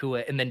Puka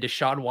Nacua, and then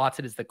Deshaun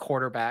Watson is the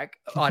quarterback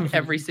on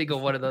every single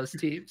one of those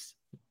teams?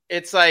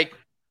 It's like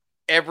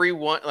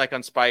everyone, like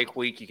on Spike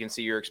Week, you can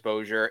see your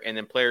exposure, and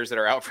then players that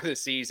are out for the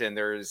season,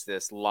 there's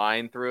this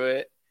line through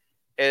it.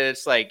 And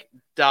it's like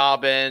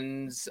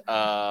Dobbins.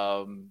 Not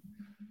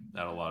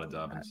a lot of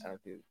Dobbins.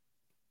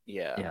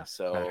 Yeah.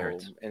 So,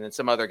 and then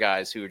some other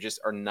guys who just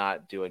are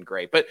not doing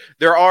great. But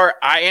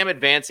I am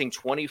advancing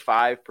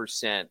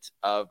 25%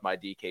 of my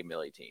DK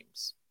Millie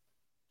teams.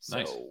 So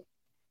nice.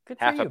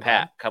 Half a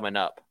pat coming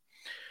up.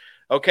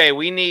 Okay,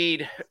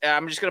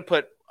 I'm just going to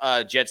put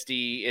Jets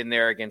D in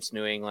there against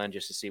New England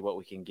just to see what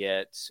we can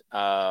get.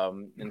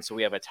 And so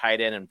we have a tight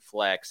end and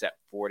flex at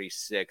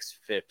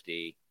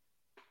 46.50.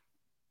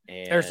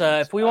 And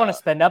if we want to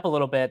spend up a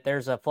little bit,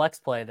 there's a flex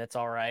play that's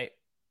all right.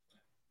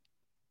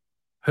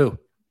 Who?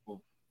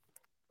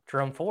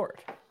 Jerome Ford.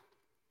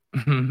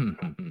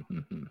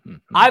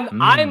 I'm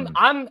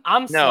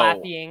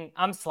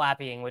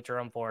slapping with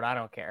Jerome Ford. I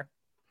don't care.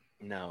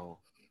 No.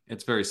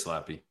 It's very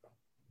slappy.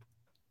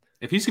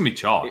 If he's gonna be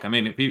chalk, I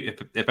mean,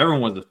 if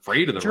everyone was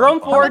afraid of the Jerome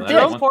run,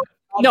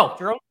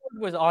 Ford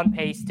was on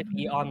pace to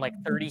be on like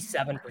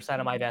 37%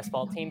 of my best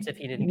ball teams if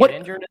he didn't get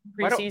injured in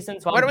the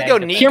preseason. Why don't we go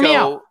Nico? Hear me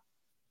out.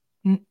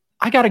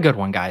 I got a good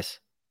one, guys.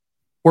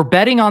 We're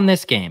betting on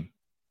this game.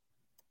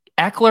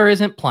 Eckler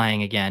isn't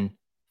playing again.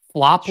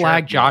 Flop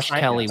lag Josh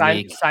Kelly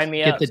week. Sign me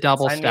Get up. the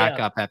double stack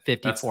up at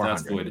 5,400.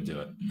 That's the way to do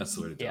it. That's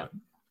the way to do it.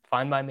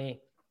 Fine by me.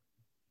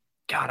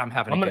 God, I'm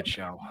having a good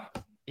show.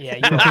 Yeah,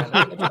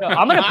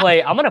 I'm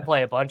gonna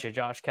play a bunch of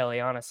Josh Kelly,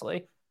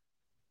 honestly.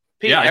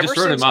 Pete, I just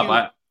wrote him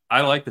up.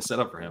 I like the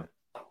setup for him.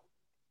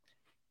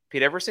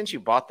 Pete, ever since you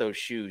bought those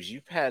shoes,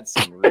 you've had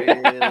some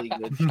really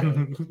good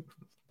shows.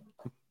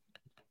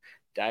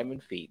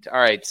 Diamond feet. All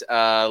right,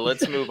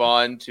 let's move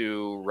on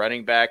to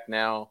running back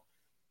now.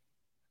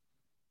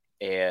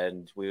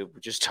 And we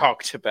just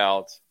talked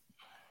about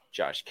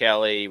Josh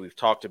Kelly. We've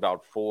talked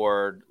about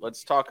Ford.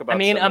 Let's talk about. I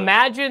mean,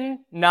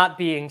 imagine not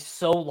being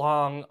so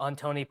long on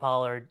Tony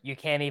Pollard, you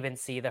can't even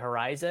see the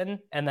horizon,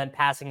 and then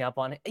passing up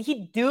on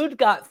it. Dude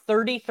got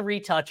 33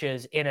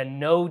 touches in a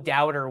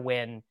no-doubter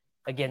win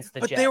against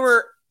the Jets. But they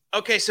were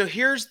okay. So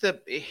here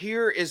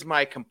is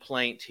my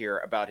complaint here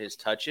about his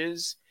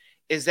touches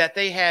is that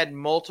they had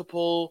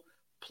multiple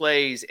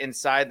plays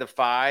inside the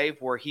 5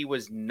 where he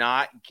was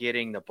not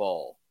getting the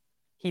ball.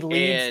 He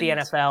leads the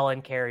NFL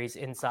in carries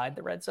inside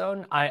the red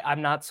zone.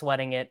 I'm not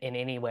sweating it in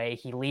any way.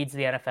 He leads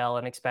the NFL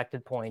in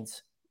expected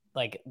points.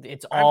 Like,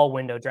 it's all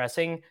window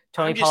dressing.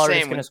 Tony Pollard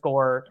is going to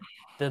score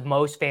the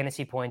most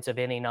fantasy points of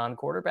any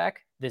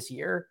non-quarterback this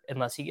year,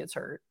 unless he gets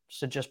hurt.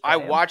 So I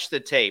watched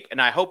the tape,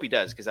 and I hope he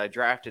does because I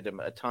drafted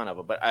him a ton of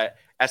them. But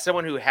as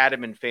someone who had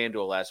him in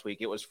FanDuel last week,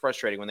 it was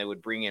frustrating when they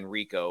would bring in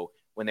Rico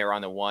when they were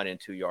on the 1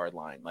 and 2 yard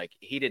line. Like,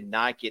 he did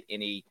not get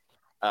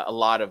a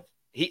lot of.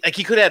 He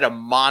could have had a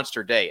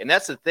monster day. And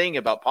that's the thing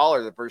about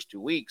Pollard the first 2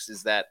 weeks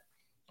is that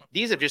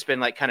these have just been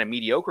like kind of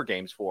mediocre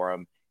games for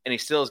him. And he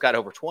still has got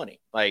over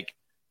 20. Like,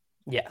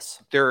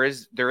 yes, there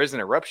is an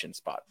eruption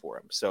spot for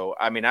him. So,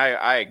 I mean,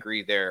 I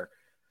agree there.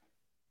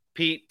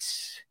 Pete,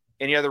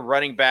 any other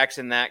running backs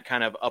in that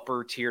kind of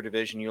upper tier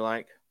division you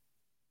like?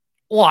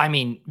 Well, I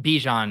mean,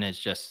 Bijan is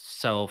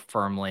just so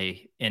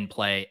firmly in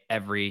play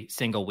every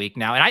single week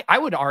now. And I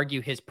would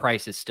argue his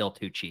price is still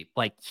too cheap.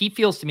 Like, he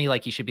feels to me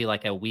like he should be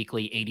like a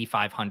weekly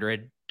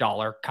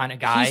 $8,500 kind of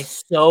guy.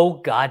 He's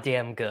so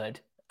goddamn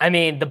good. I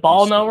mean, the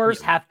ball knowers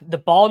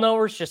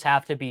just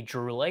have to be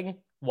drooling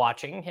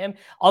watching him.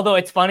 Although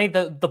it's funny,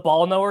 the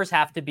ball knowers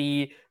have to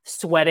be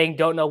sweating,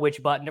 don't know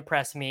which button to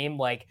press meme,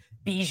 like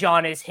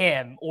Bijan is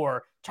him,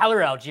 or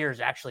Tyler Algier is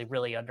actually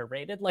really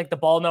underrated. Like, the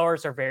ball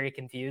knowers are very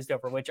confused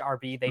over which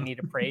RB they need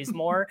to praise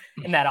more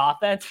in that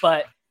offense.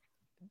 But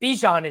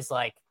Bijan is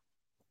like,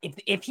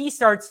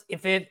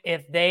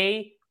 if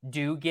they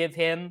do give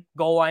him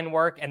goal line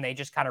work and they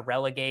just kind of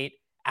relegate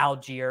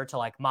Algier to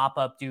like mop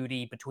up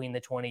duty between the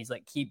 20s,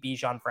 like keep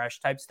Bijan fresh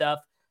type stuff.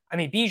 I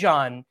mean,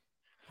 Bijan,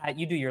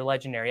 you do your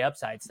legendary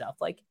upside stuff.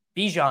 Like,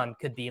 Bijan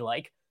could be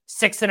like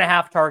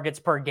 6.5 targets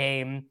per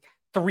game,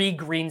 3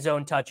 green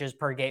zone touches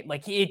per game.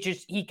 Like, he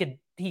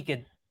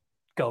could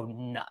go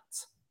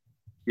nuts.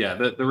 Yeah,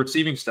 the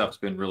receiving stuff's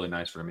been really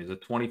nice for him. He's a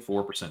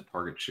 24%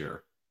 target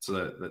share, so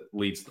that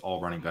leads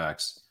all running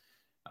backs.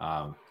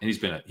 And he's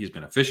been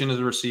efficient as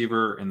a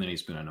receiver, and then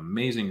he's been an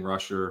amazing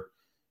rusher.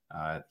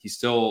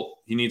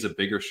 He needs a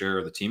bigger share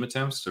of the team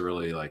attempts to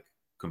really like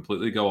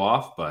completely go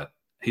off, but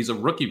he's a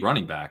rookie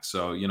running back,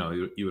 so you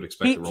would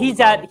expect he's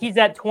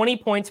at 20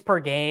 points per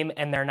game,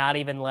 and they're not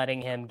even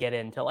letting him get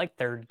into like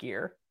third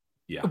gear.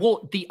 Yeah.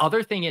 Well, the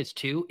other thing is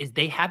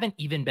they haven't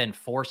even been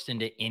forced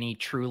into any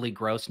truly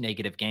gross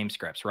negative game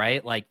scripts,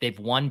 right? Like, they've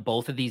won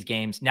both of these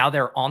games. Now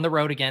they're on the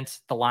road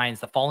against the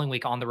Lions, the following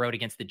week on the road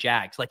against the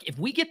Jags. Like, if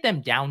we get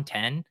them down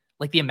 10,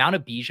 like, the amount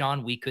of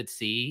Bijan we could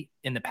see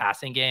in the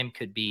passing game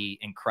could be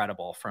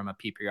incredible from a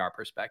PPR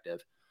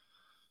perspective.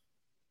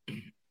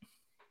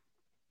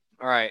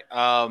 All right.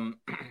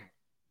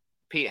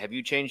 Pete, have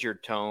you changed your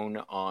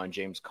tone on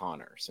James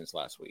Conner since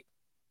last week?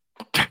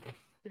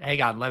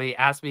 Hang on,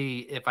 ask me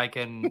if I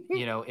can,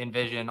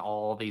 envision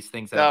all these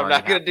things. No, I'm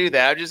not going to do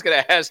that. I'm just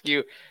going to ask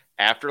you,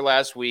 after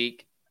last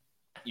week,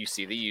 you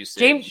see the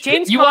usage.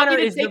 James you Conner want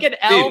me to take an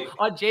L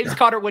on James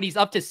Conner when he's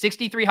up to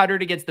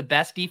 6,300 against the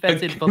best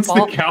defense in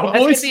football? The Cowboys?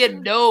 That's going to be a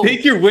no.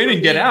 Take your win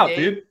and get out,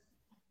 dude.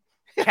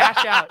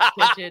 Cash out,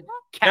 Kitchen.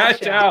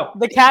 Cash out.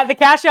 The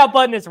cash out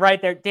button is right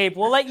there, Dave.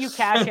 We'll let you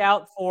cash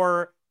out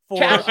for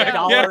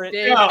 $1.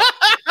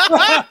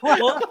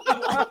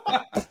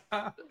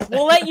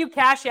 We'll let you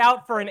cash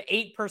out for an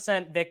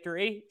 8%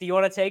 victory. Do you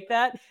want to take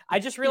that? I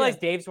just realized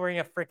Dave's wearing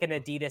a freaking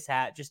Adidas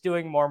hat, just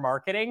doing more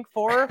marketing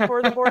for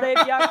the Bored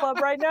Ape Yacht Club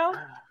right now.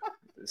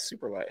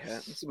 Super light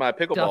hat. This is my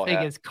pickleball Stuffing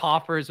hat. his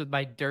coffers with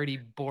my dirty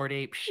Bored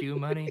Ape shoe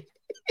money.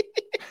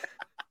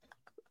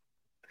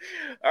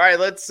 All right,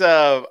 let's.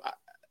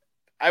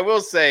 I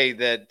will say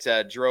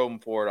that Jerome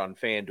Ford on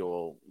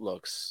FanDuel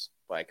looks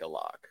like a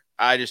lock.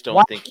 I just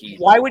don't think he.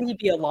 Why would he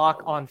be a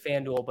lock on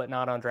FanDuel but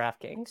not on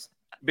DraftKings?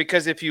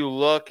 because if you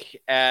look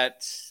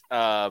at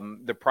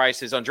the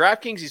prices on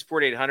DraftKings, he's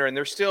 4,800, and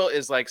there still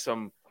is like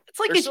some. It's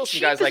like as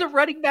cheap as a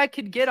running back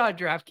could get on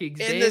DraftKings,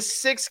 in Dave. the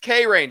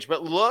 6K range.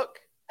 But look,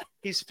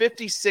 he's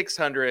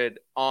 5,600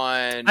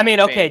 on. I mean,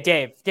 okay,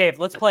 Dave,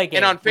 let's play a game.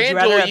 And on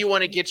FanDuel, you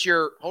want to get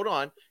your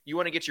you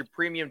want to get your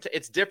premium.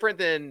 It's different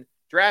than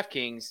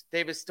DraftKings.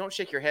 Davis, don't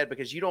shake your head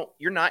because you're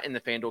not in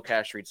the FanDuel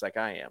cash streets like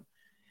I am.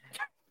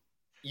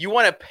 You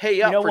want to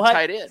pay up for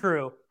tight end.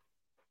 True.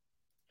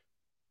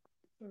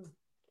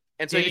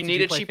 And so you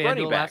need a cheap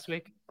running back. Last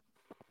week?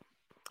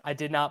 I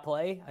did not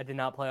play. I did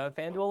not play on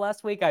FanDuel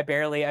last week. I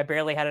barely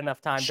had enough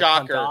time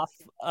Shocker. to punt off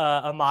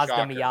a Mazda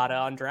Shocker. Miata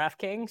on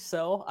DraftKings.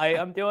 So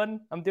I'm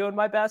doing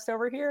my best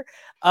over here.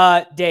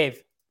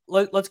 Dave,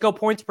 let's go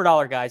points per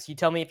dollar, guys. You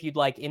tell me if you'd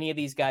like any of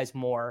these guys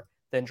more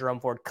than Jerome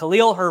Ford.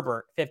 Khalil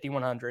Herbert,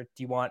 5,100.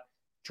 Do you want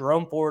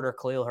Jerome Ford or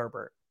Khalil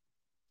Herbert?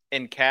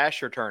 In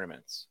cash or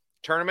tournaments?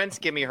 Tournaments,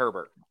 give me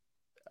Herbert.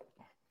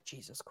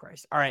 Jesus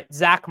Christ. All right,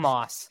 Zach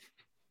Moss.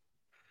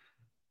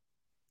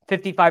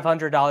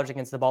 $5,500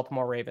 against the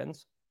Baltimore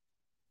Ravens.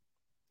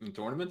 In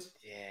tournaments?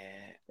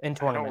 Yeah. In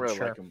tournaments, I don't really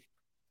sure. like him.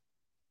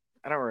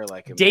 I don't really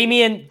like him.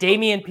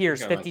 Damian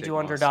Pierce, I think I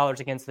might take $5,200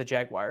 against the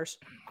Jaguars.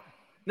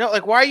 No,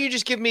 like why are you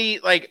just giving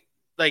me like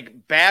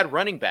bad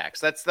running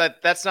backs? That's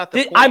not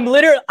the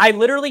point. I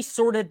literally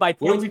sorted by What if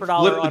points we per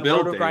dollar flip the on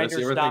build, Davis?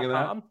 You ever think of that?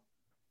 rotogrinders.com.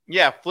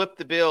 Yeah, flip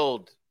the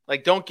build.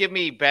 Like don't give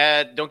me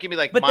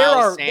like But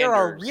Miles there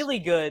are Sanders. really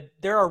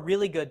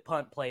good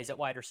punt plays at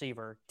wide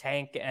receiver.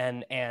 Tank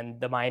and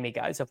the Miami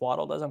guys if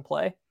Waddle doesn't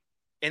play.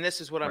 And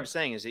this is what I'm Right.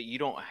 saying is that you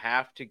don't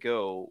have to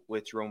go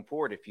with Jerome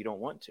Ford if you don't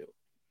want to.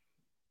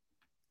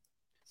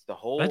 It's the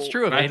whole That's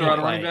true. Can I throw out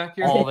a running back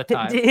here? all the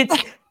time.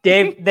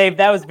 Dave,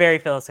 that was very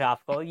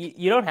philosophical.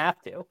 You don't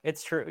have to.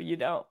 It's true. You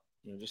don't.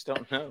 You just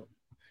don't know.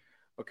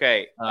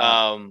 Okay.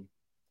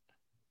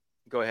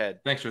 Go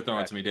ahead. Thanks for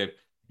throwing it to me, Dave.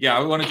 Yeah,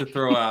 I wanted to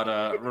throw out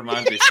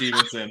Ramondre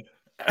Stevenson,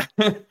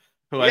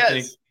 who I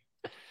think.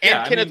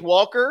 And Kenneth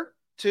Walker,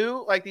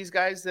 too, like these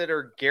guys that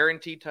are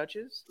guaranteed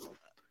touches.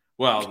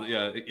 Well,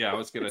 yeah, I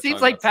was going to. It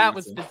seems like Pat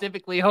was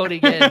specifically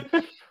honing in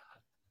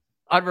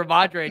on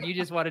Ramondre, and you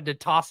just wanted to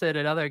toss in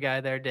another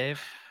guy there,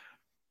 Dave.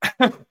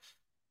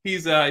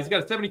 He's got a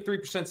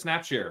 73%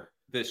 snap share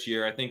this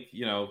year. I think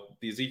the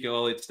Ezekiel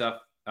Elliott stuff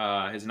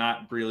has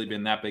not really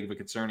been that big of a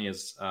concern. He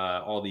has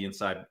all the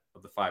inside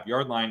of the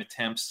 5-yard line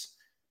attempts.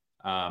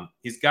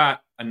 He's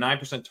got a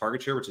 9%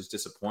 target share, which is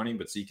disappointing,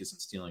 but Zeke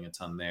isn't stealing a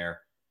ton there.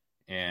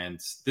 And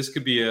this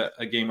could be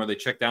a game where they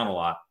check down a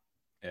lot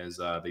as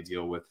they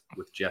deal with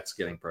Jets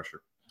getting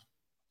pressure.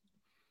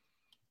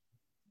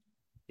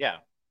 Yeah.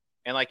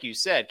 And like you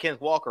said,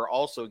 Kenneth Walker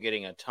also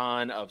getting a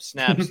ton of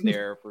snaps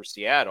there for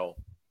Seattle.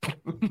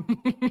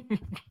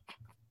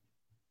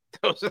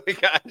 Those are the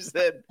guys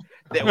that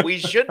we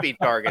should be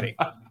targeting,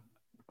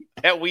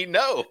 that we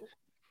know.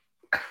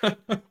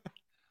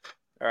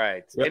 All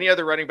right. Yep. Any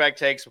other running back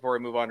takes before we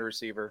move on to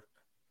receiver?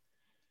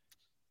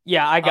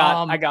 Yeah, I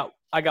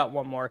got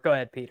one more. Go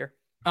ahead, Peter.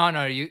 Oh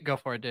no, you go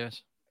for it,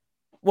 Deuce.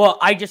 Well,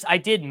 I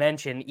did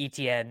mention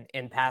ETN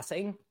in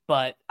passing,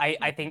 but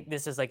I think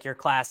this is like your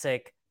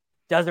classic,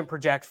 doesn't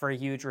project for a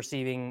huge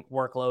receiving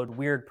workload,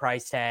 weird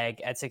price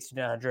tag at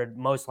 6,900.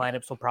 Most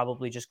lineups will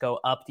probably just go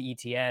up to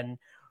ETN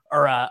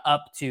or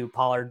up to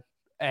Pollard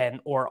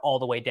or all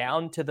the way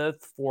down to the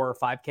 4 or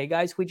 5K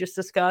guys we just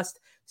discussed.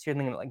 So you're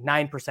thinking like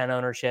 9%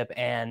 ownership,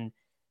 and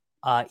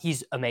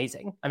he's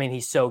amazing. I mean,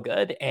 he's so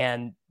good.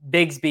 And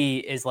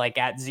Bigsby is like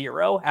at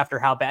 0 after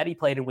how bad he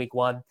played in week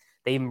 1.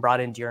 They even brought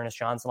in Dearness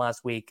Johnson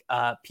last week.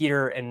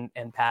 Peter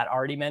and Pat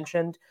already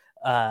mentioned,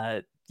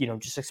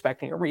 just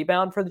expecting a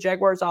rebound for the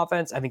Jaguars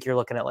offense. I think you're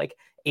looking at like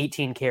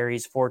 18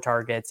 carries, 4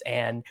 targets.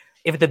 And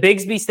if the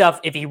Bigsby stuff,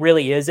 if he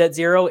really is at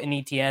 0 and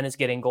ETN is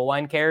getting goal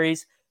line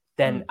carries,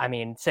 then, I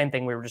mean, same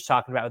thing we were just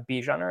talking about with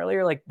Bijan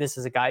earlier. Like, this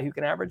is a guy who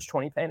can average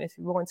 20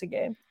 fantasy points a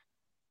game.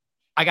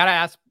 I got to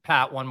ask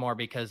Pat one more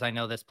because I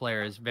know this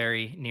player is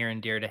very near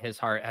and dear to his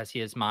heart as he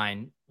is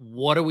mine.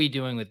 What are we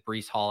doing with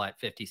Breece Hall at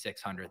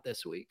 5,600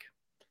 this week?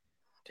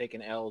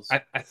 Taking L's.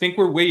 I think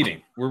we're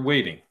waiting. We're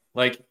waiting.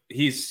 Like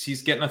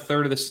he's getting a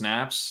third of the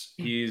snaps.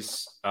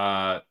 He's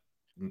not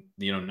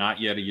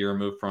yet a year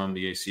removed from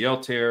the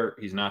ACL tear.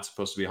 He's not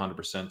supposed to be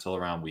 100% until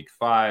around week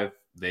 5.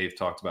 They've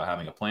talked about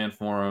having a plan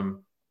for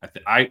him.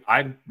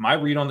 My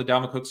read on the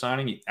Dalvin Cook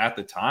signing at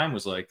the time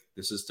was like,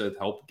 this is to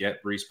help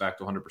get Breece back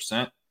to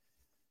 100%.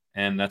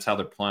 And that's how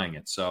they're playing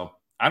it. So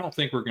I don't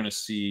think we're going to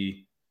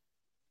see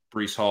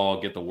Breece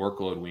Hall get the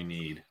workload we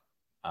need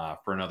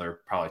for another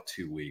probably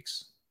 2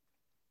 weeks.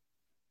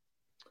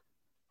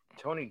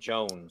 Tony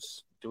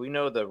Jones. Do we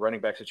know the running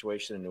back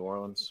situation in New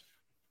Orleans?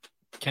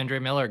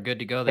 Kendre Miller, good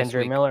to go this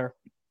week. Miller.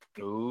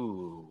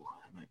 Ooh.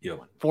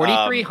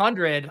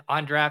 4,300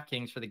 on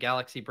DraftKings for the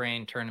Galaxy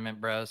Brain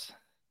Tournament, bros.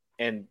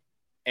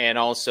 And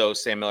also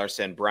Sam Miller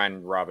said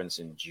Brian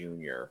Robinson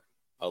Jr.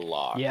 a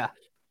lock. Yeah,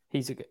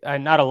 he's a good,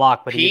 not a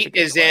lock, but he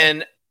is player.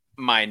 in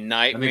my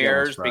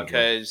nightmares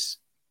because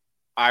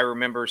I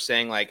remember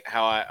saying like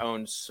how I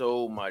own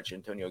so much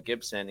Antonio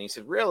Gibson. And he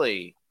said,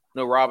 really?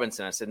 No,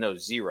 Robinson. I said, no,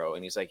 0.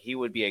 And he's like, he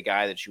would be a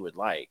guy that you would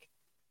like.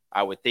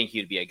 I would think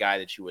he'd be a guy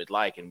that you would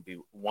like and be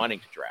wanting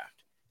to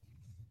draft.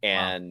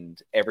 And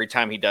every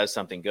time he does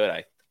something good,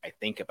 I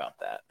think about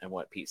that and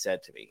what Pete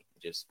said to me.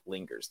 It just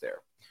lingers there.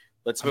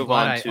 Let's move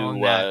on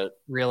to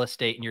real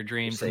estate in your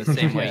dreams in the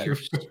same way your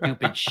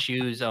stupid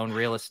shoes own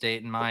real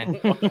estate in mine.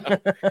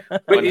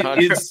 But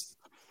is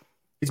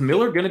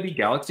Miller going to be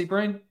Galaxy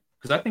Brain?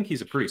 Because I think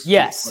he's a pretty sweet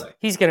play.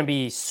 He's going to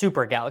be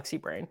super Galaxy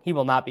Brain. He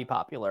will not be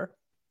popular.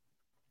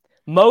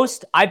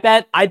 I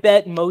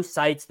bet most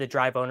sites that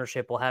drive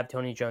ownership will have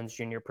Tony Jones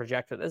Jr.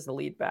 projected as the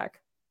lead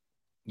back.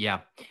 Yeah.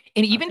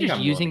 And even just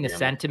using the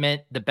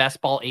sentiment, the best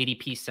ball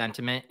ADP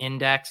sentiment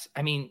index.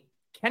 I mean,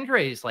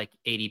 Kendray's like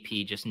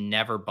ADP just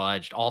never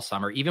budged all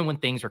summer, even when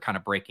things were kind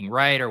of breaking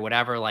right or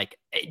whatever. Like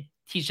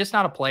he's just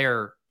not a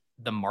player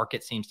the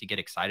market seems to get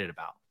excited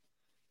about.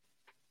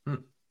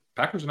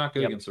 Packers are not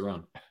good against the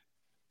run.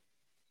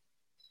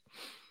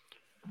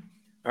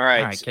 All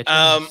right. Kitchen,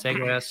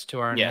 segue us to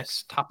our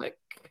next topic.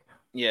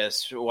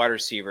 Yes, wide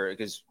receiver,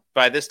 because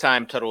by this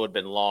time, Tuttle would have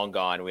been long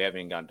gone. We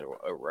haven't even gotten to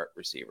a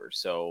receiver.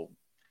 So,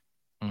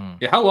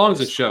 yeah, how long is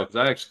this show? Because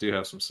I actually do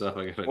have some stuff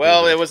I got to do.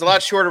 Well, it was a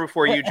lot shorter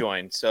before you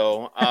joined.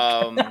 So,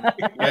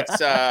 let's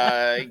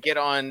get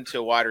on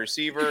to wide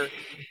receiver.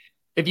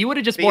 If you would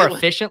have just more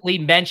efficiently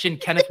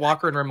mentioned Kenneth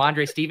Walker and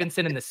Ramondre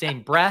Stevenson in the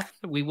same breath,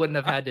 we wouldn't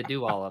have had to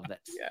do all of this.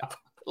 Yeah,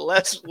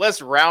 less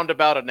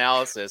roundabout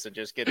analysis and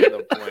just get to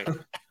the point.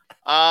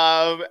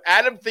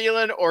 Adam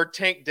Thielen or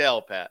Tank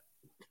Dell, Pat?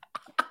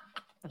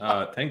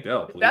 Tank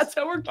Dell, please. That's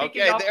how we're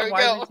kicking off there the we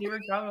wide go.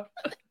 receiver combo.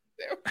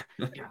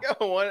 There you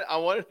go. I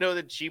want to know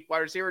the cheap wide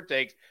receiver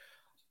takes.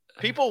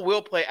 People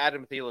will play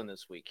Adam Thielen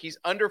this week. He's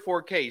under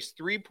 4K. He's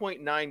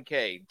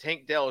 3.9K.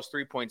 Tank Dell is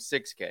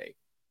 3.6K.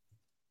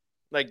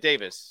 Like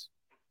Davis.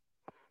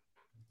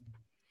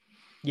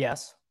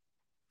 Yes.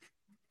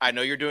 I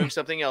know you're doing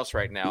something else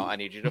right now. I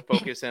need you to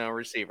focus in on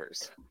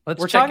receivers.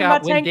 We're check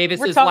out when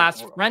Davis's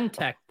last friend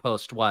tech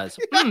post was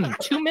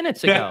 2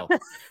 minutes ago.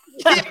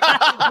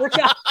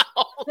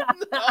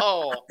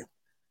 No.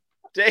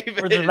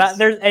 David.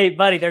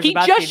 He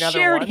just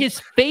shared his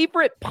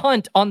favorite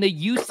punt on the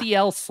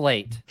UCL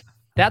slate.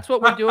 That's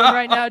what we're doing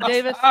right now,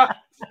 Davis.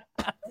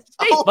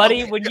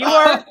 Buddy,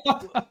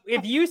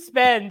 if you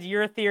spend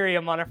your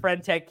Ethereum on a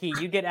friend tech key,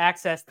 you get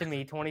access to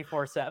me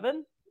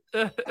 24/7.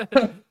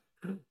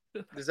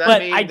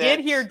 I did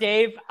hear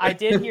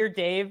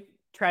Dave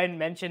try and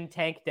mention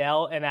Tank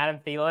Dell and Adam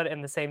Thielen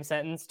in the same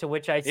sentence, to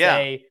which I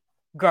say,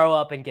 grow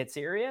up and get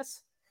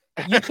serious.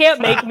 You can't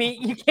make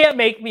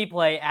me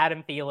play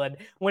Adam Thielen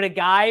when a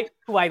guy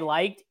who I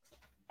liked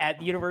at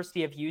the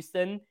University of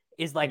Houston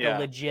is like a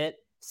legit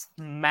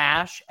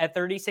smash at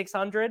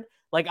 3,600.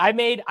 Like I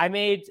made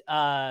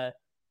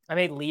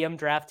Liam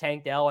draft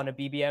Tank Dell on a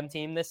BBM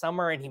team this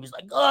summer, and he was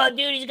like, "Oh,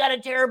 dude, he's got a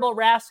terrible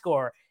RAS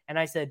score." And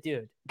I said,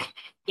 "Dude,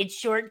 it's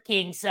Short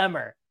King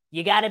summer.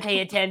 You got to pay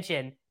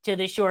attention to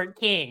the Short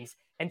Kings."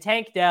 And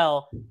Tank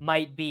Dell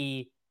might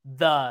be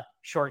the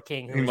Short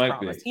King who was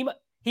promised.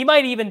 He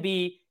might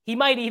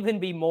even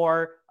be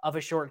more of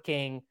a Short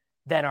King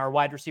than our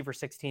wide receiver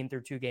 16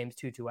 through 2 games,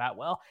 Tutu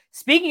Atwell.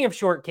 Speaking of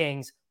Short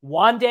Kings,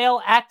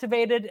 Wandale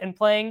activated and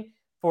playing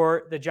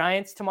for the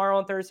Giants tomorrow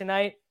on Thursday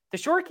night. The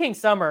Short King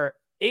summer,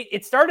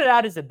 it started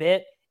out as a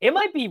bit. It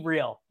might be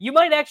real. You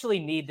might actually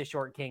need the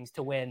Short Kings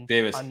to win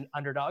on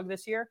underdog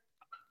this year.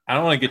 I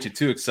don't want to get you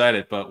too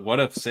excited, but what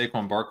if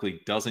Saquon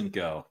Barkley doesn't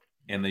go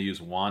and they use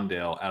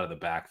Wandale out of the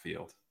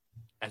backfield?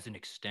 As an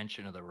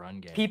extension of the run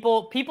game.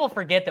 People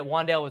forget that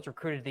Wandale was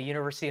recruited to the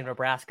University of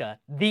Nebraska,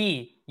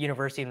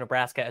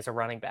 as a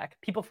running back.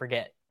 People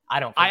forget. I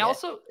don't forget.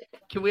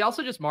 Can we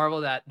also just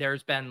marvel that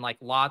there's been like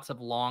lots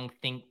of long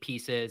think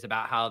pieces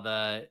about how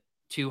the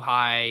too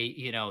high,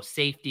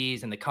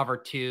 safeties and the cover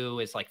 2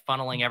 is like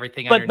funneling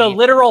everything but underneath. The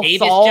literal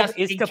solve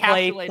is to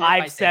play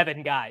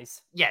 5-7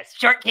 guys. Yes,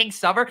 Short King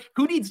summer.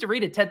 Who needs to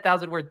read a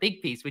 10,000 word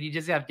think piece when you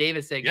just have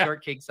Davis saying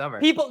Short King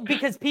summer?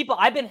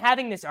 I've been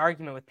having this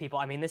argument with people.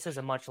 I mean, this is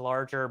a much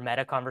larger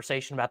meta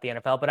conversation about the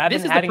NFL, but I've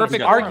been having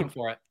this argument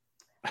for it.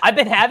 I've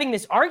been having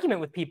this argument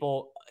with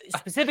people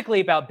specifically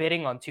about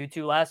bidding on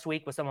Tutu last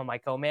week with some of my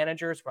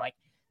co-managers. We're like,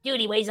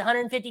 dude, he weighs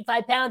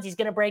 155 pounds. He's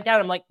going to break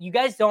down. I'm like, you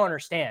guys don't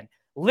understand.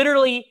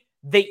 Literally,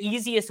 the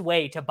easiest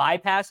way to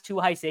bypass 2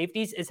 high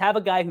safeties is have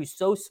a guy who's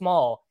so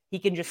small he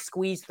can just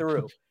squeeze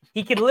through.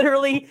 He can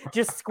literally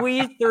just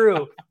squeeze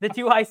through the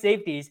 2 high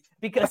safeties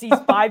because he's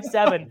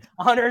 5'7",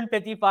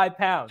 155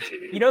 pounds.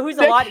 You know who's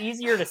a lot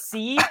easier to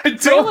see?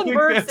 Traylon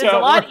Burks is a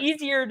lot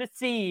easier to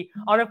see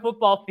on a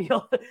football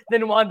field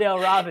than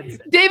Wandale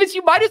Robinson. Davis,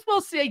 you might as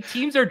well say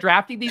teams are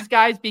drafting these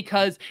guys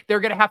because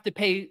they're going to have to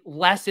pay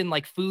less in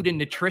like food and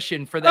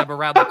nutrition for them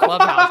around the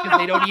clubhouse because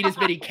they don't eat as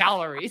many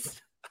calories.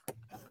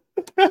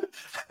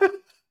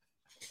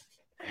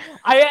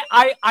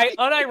 I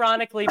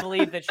unironically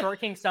believe that Short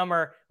King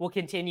summer will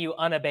continue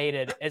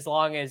unabated as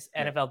long as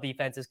NFL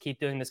defenses keep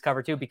doing this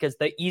cover 2, because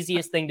the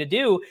easiest thing to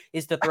do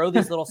is to throw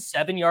these little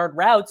 7-yard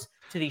routes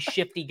to these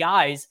shifty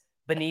guys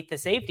beneath the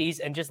safeties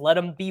and just let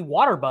them be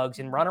water bugs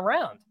and run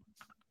around.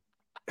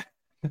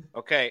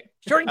 Okay. Okay.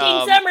 Short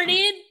King Summer,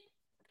 dude.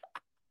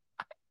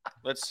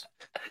 Let's.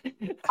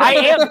 I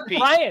am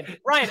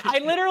Ryan. I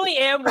literally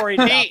am worried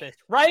about this.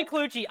 Ryan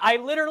Clucci, I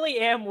literally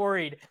am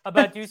worried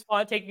about Deuce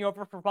Vaughn taking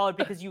over for Pollard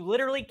because you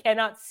literally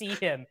cannot see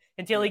him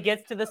until he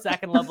gets to the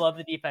second level of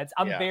the defense.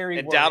 I'm very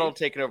worried. And Dowdle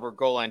taking over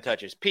goal line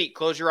touches. Pete,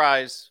 close your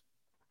eyes.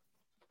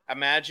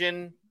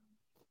 Imagine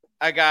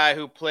a guy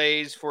who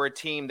plays for a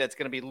team that's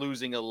going to be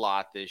losing a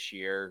lot this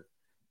year.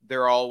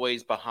 They're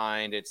always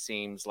behind, it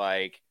seems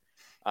like.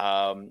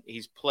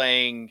 He's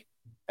playing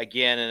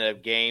again in a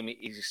game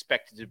he's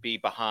expected to be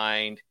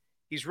behind.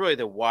 He's really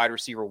the wide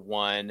receiver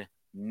 1,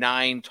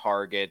 9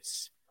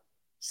 targets,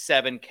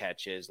 7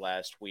 catches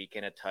last week,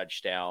 and a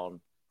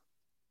touchdown.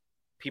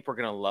 People are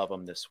going to love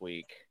him this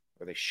week,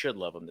 or they should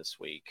love him this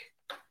week.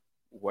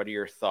 What are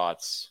your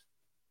thoughts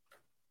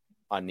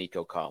on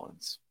Nico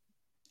Collins?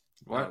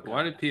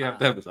 Why did Pete have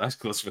to have his eyes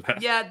closed for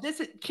that? Yeah,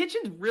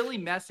 Kitchen's really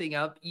messing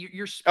up.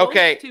 You're supposed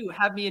to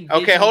have me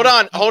envision. Okay, hold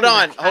on.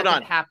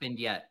 Happened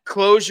yet?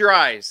 Close your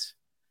eyes.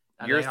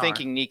 You're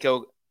thinking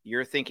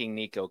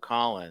Nico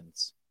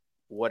Collins.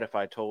 What if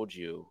I told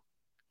you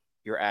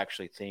you're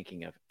actually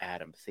thinking of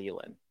Adam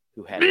Thielen,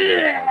 who had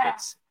 9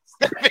 targets,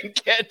 7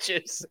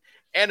 catches,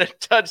 and a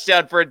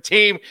touchdown for a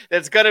team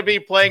that's going to be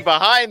playing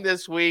behind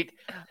this week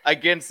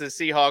against the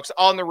Seahawks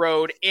on the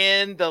road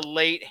in the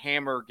late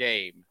hammer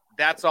game.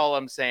 That's all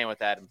I'm saying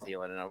with Adam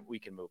Thielen, and we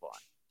can move on.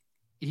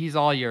 He's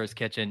all yours,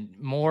 Kitchen.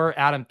 More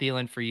Adam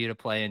Thielen for you to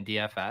play in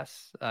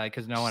DFS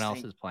because no one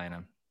else is playing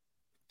him.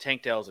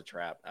 Tank Dell's a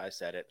trap. I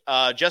said it.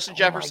 Justin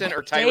Jefferson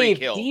or Tyreek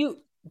Hill?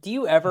 Do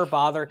you ever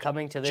bother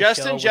coming to this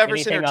Justin show with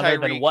Jefferson anything or other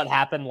than Tyreek? what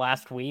happened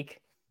last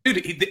week?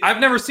 Dude, I've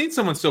never seen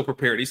someone so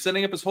prepared. He's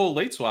setting up his whole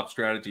late swap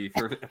strategy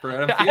for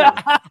Adam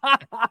Thielen.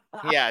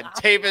 Yeah,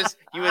 Davis.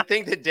 You would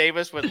think that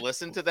Davis would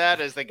listen to that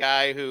as the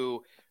guy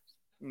who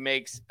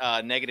makes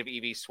negative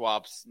EV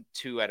swaps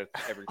 2 out of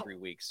every 3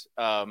 weeks.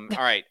 All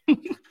right,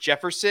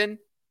 Jefferson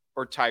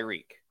or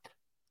Tyreek?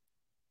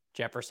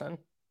 Jefferson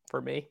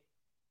for me.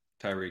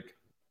 Tyreek.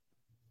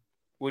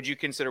 Would you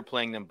consider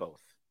playing them both?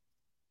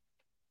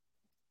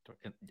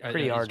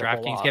 Pretty hard to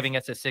pull DraftKings off. giving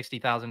us a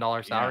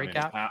 $60,000 salary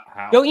cap.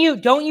 How?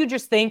 Don't you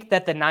just think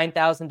that the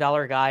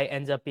 $9,000 guy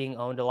ends up being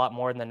owned a lot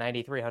more than the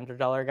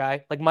 $9,300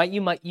 guy? Like,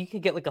 you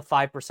could get like a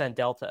 5%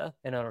 delta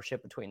in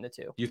ownership between the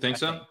two. You think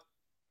so?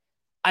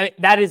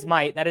 That is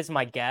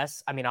my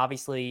guess. I mean,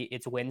 obviously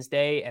it's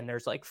Wednesday and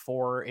there's like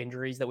 4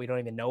 injuries that we don't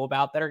even know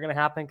about that are going to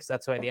happen because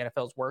that's the way the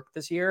NFL's worked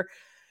this year.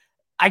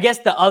 I guess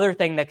the other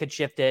thing that could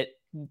shift it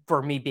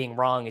for me being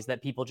wrong is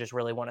that people just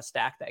really want to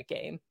stack that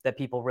game, that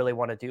people really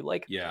want to do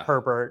like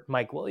Herbert,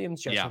 Mike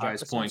Williams, Justin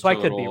Jefferson. So I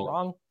could be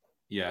wrong.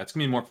 Yeah, it's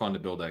gonna be more fun to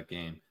build that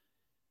game.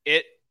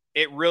 It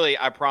really,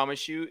 I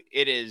promise you,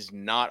 it is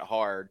not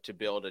hard to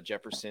build a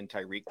Jefferson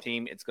Tyreek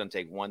team. It's going to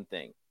take one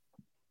thing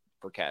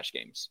for cash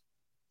games.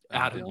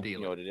 Adam Thielen.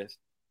 You know what it is?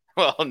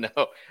 Well,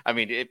 no. I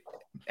mean,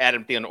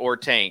 Adam Thielen or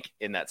Tank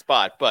in that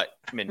spot, but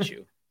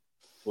Minshew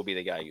will be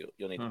the guy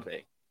you'll need to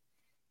pay.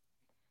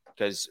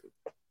 Because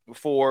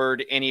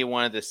Ford, any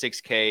one of the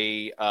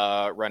 6K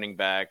running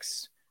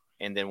backs,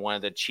 and then one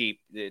of the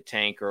cheap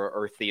Tank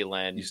or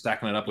Thielen. You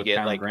stacking it up with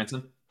Kylen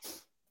Granson?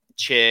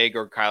 Chig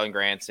or Kylen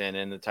Granson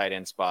in the tight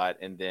end spot,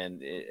 and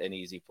then an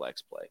easy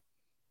flex play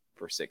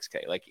for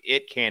 6K. Like,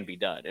 it can be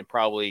done and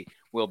probably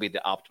will be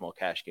the optimal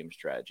cash game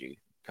strategy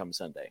come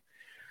Sunday.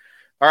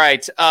 All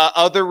right.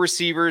 Other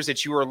receivers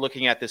that you are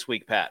looking at this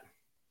week, Pat?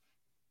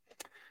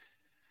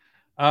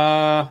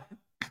 I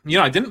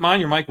didn't mind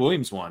your Mike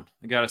Williams one,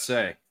 I got to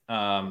say.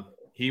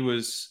 He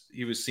was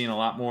seeing a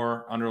lot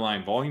more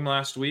underlying volume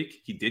last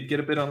week. He did get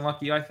a bit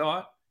unlucky, I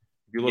thought.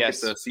 If you look at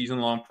the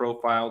season-long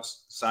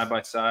profiles side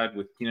by side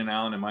with Keenan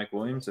Allen and Mike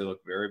Williams, they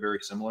look very, very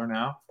similar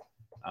now.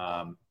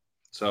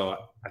 So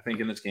I think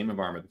in this game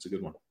environment, it's a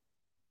good one.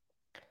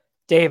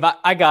 Dave,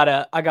 I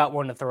got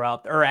one to throw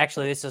out. Or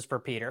actually, this is for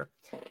Peter.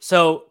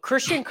 So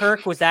Christian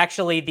Kirk was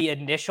actually the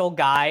initial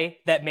guy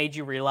that made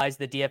you realize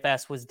the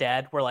DFS was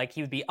dead, where like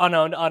he would be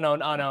unowned,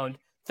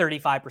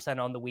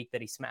 35% on the week that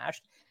he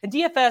smashed. And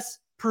DFS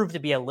proved to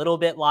be a little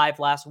bit live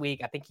last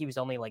week. I think he was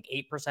only like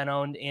 8%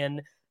 owned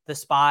in the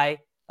SPY,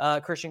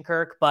 Christian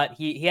Kirk, but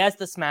he has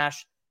the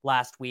smash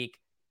last week.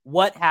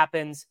 What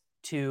happens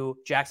to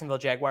Jacksonville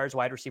Jaguars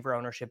wide receiver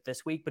ownership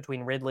this week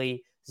between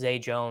Ridley, Zay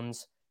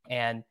Jones,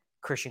 and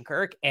Christian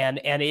Kirk? And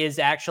is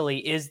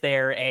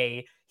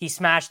there he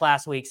smashed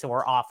last week, so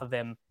we're off of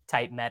him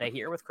type meta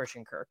here with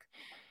Christian Kirk?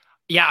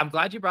 Yeah, I'm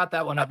glad you brought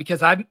that one up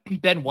because I've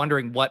been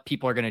wondering what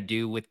people are going to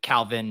do with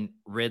Calvin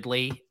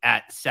Ridley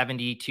at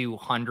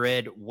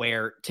 7,200,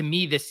 where to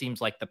me, this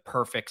seems like the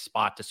perfect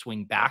spot to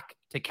swing back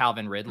to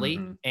Calvin Ridley.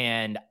 Mm-hmm.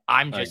 And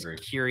I'm just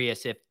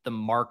curious if the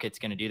market's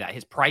going to do that.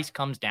 His price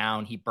comes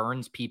down. He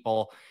burns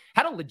people.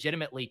 Had a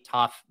legitimately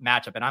tough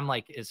matchup. And I'm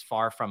like as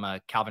far from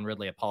a Calvin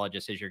Ridley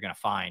apologist as you're going to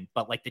find.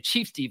 But like the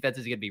Chiefs defense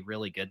is going to be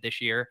really good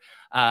this year,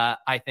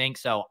 I think.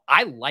 So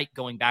I like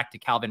going back to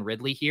Calvin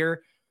Ridley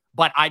here.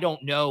 But I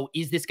don't know,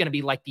 is this going to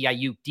be like the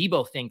Ayuk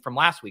Debo thing from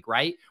last week,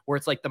 right? Where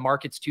it's like the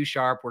market's too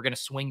sharp. We're going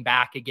to swing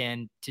back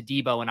again to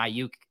Debo and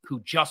Ayuk, who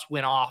just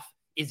went off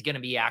is going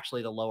to be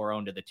actually the lower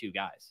owned of the two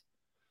guys.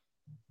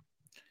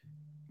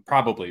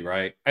 Probably,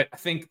 right? I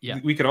think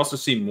we could also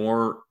see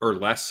more or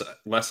less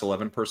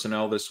 11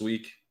 personnel this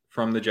week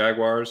from the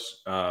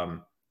Jaguars.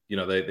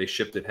 They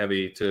shifted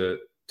heavy to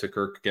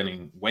Kirk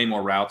getting way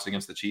more routes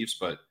against the Chiefs,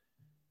 but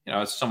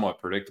it's somewhat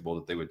predictable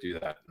that they would do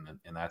that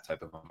in that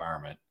type of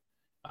environment.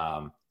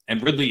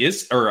 And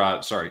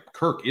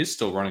Kirk is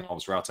still running all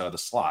his routes out of the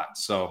slot.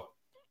 So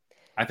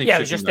I think it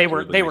was just they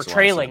were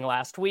trailing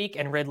last week,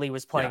 and Ridley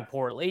was playing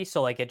poorly,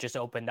 so like it just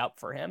opened up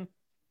for him.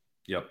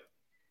 Yep.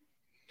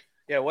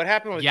 Yeah, what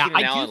happened with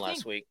Keenan Allen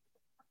last week?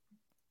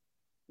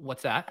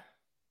 What's that?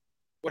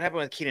 What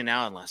happened with Keenan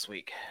Allen last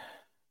week?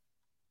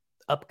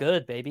 Up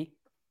good, baby.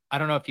 I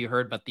don't know if you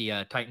heard, but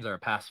the Titans are a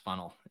pass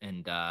funnel,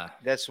 and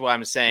that's why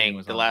I'm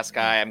saying the last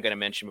guy I'm going to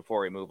mention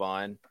before we move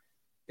on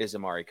is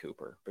Amari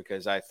Cooper,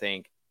 because I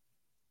think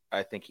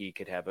he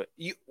could have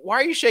why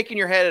are you shaking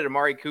your head at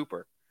Amari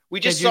Cooper?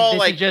 We just saw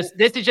this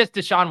is just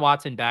Deshaun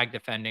Watson bag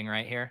defending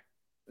right here.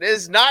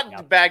 This is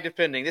not bag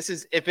defending. This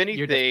is, if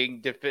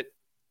anything,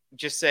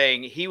 just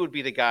saying he would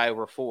be the guy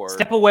over 4.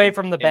 Step away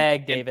from the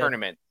bag, David. In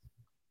tournament.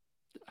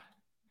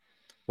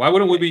 Why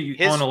wouldn't we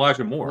be on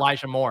Elijah Moore?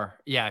 Elijah Moore.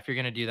 Yeah, if you're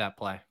going to do that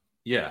play.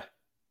 Yeah.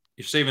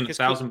 You're saving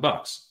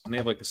 $1,000 and they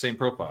have like the same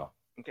profile.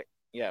 Okay.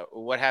 Yeah.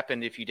 What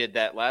happened if you did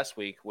that last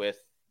week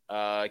with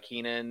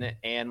Keenan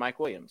and Mike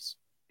Williams?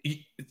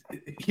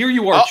 Here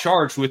you are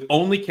charged with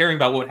only caring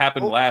about what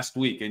happened last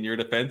week, and your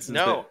defense is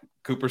that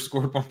Cooper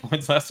scored more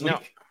points last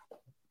week.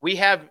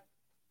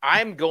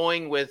 I'm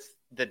going with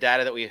the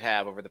data that we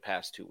have over the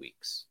past 2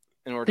 weeks.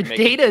 In order the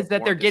data is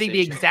that they're getting the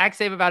exact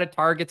same amount of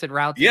targets and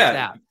routes.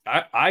 Yeah,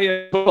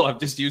 I'm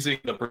just using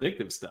the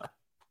predictive stuff.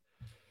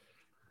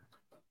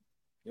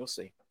 You'll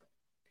see.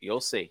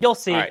 You'll see.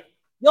 Right.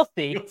 You'll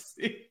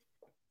see.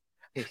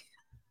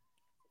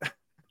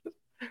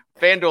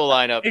 FanDuel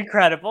lineup.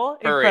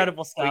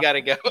 Incredible stuff. We got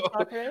to go.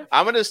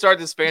 I'm going to start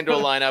this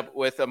FanDuel lineup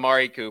with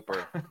Amari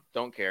Cooper.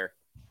 Don't care.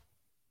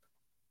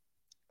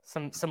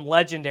 Some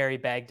legendary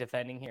bag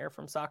defending here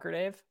from Soccer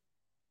Dave.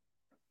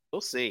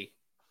 We'll see.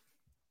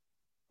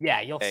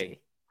 Yeah, you'll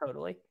see.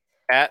 Totally.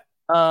 Pat?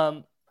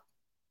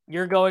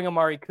 You're going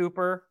Amari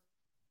Cooper.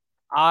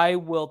 I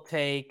will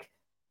take...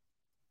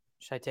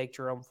 Should I take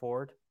Jerome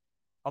Ford?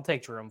 I'll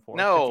take Jerome Ford.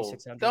 No,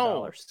 $5,600.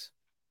 don't. We're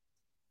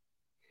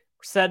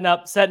setting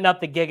up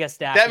the Giga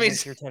stack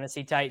against your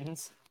Tennessee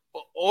Titans.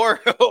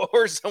 Or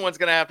someone's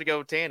going to have to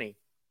go Tanny.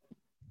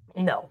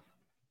 No.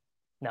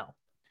 All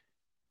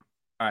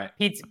right.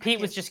 Pete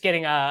was just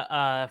getting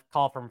a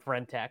call from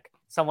Frentech.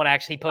 Someone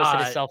actually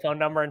posted his cell phone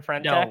number in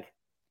Frentech. No,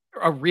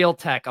 a real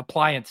tech,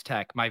 appliance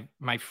tech.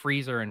 My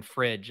freezer and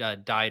fridge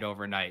died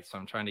overnight, so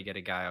I'm trying to get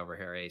a guy over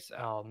here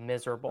ASAP. Oh,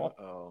 miserable.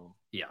 Oh,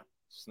 yeah.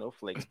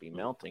 Snowflakes be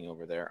melting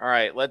over there. All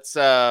right, let's.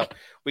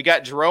 We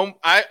got Jerome.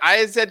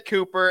 I said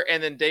Cooper,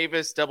 and then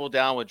Davis doubled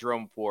down with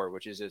Jerome Ford,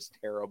 which is just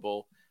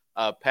terrible.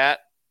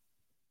 Pat,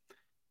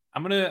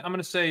 I'm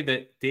gonna say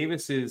that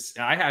Davis is.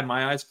 I had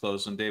my eyes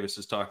closed when Davis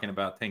is talking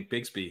about Tank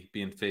Bigsby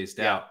being phased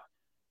out.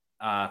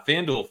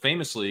 FanDuel,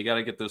 famously, you got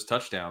to get those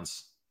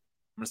touchdowns.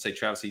 I'm gonna say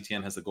Travis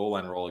Etienne has the goal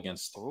line role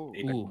against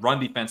a run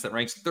defense that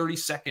ranks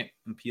 32nd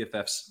in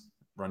PFF's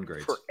run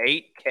grades for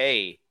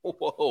 8K.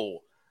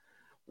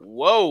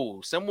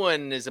 Whoa!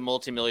 Someone is a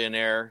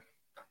multimillionaire.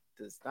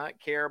 Does not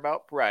care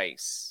about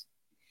price.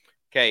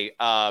 Okay,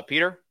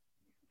 Peter.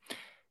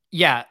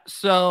 Yeah.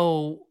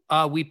 So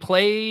we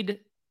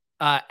played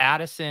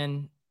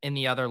Addison in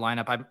the other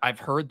lineup. I've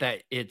heard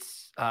that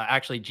it's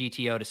actually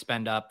GTO to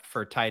spend up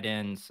for tight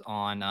ends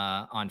on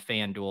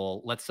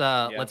FanDuel. Let's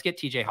get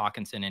TJ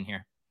Hawkinson in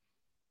here.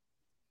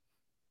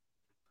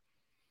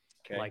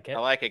 Okay. I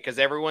like it because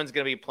everyone's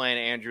going to be playing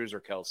Andrews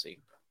or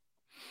Kelsey,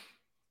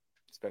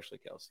 especially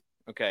Kelsey.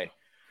 Okay.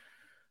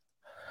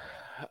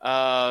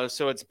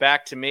 So it's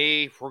back to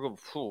me.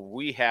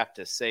 We have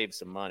to save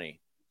some money.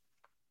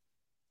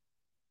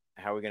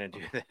 How are we going to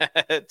do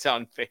that? It's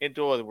on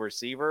FanDuel, the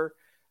receiver.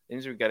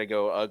 Things we got to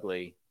go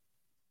ugly.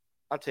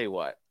 I'll tell you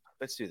what.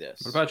 Let's do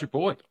this. What about your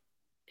boy?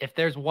 If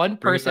there's one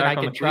person I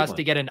can trust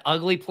to get an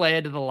ugly play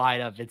into the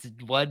lineup, it's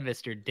one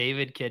Mr.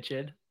 David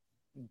Kitchen.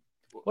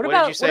 What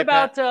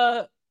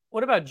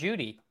about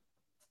Judy?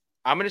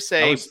 I'm going to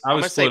say I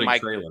was say floating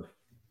Mike. Traylon.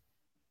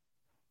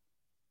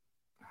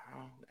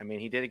 I mean,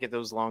 he did get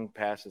those long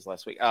passes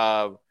last week.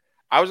 I was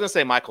going to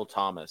say Michael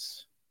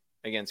Thomas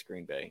against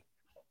Green Bay,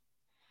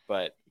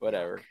 but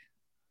whatever.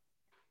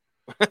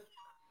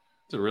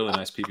 It's a really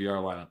nice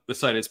PPR lineup. This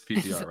side is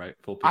PPR, right?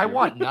 Full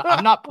PPR.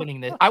 I'm not putting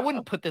this. I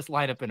wouldn't put this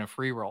lineup in a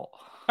free roll.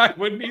 I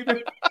wouldn't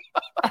either.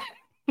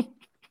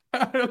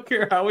 I don't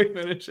care how we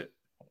finish it.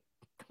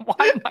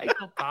 Why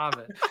Michael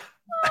Thomas?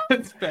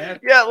 That's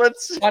bad. Yeah,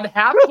 let's on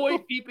half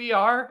point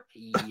PPR.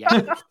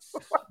 Yes.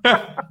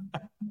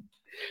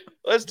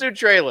 Let's do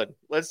Traylon. Yeah,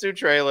 let's do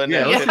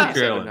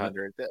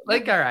Traylon.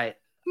 Like, all right.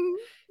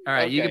 All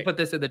right, okay. You can put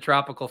this in the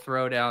tropical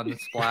throwdown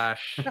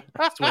splash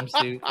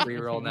swimsuit free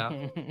roll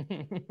now.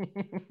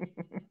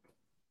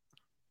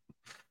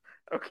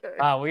 Okay.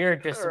 We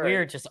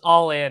are just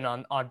all in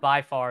on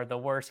by far the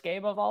worst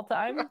game of all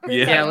time.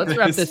 Yeah, let's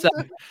wrap this up.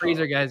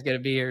 Freezer guy's gonna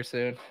be here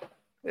soon.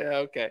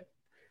 Yeah, okay.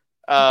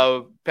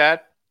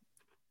 Pat?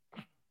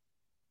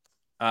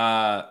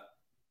 I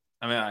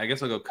mean, I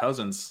guess I'll go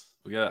Cousins.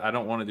 I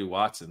don't want to do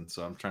Watson,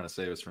 so I'm trying to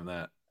save us from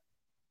that.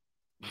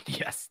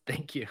 Yes,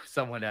 thank you.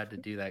 Someone had to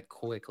do that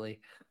quickly.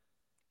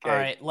 Okay. All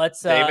right,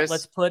 let's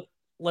put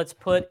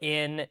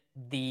in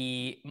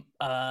the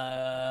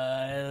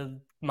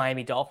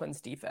Miami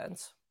Dolphins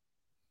defense.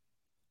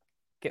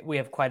 We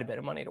have quite a bit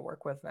of money to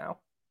work with now.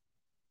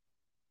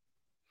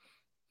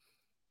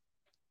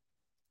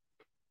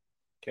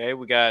 Okay,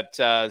 we got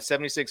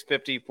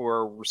 76.50 for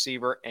a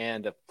receiver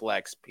and a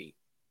flex, Pete.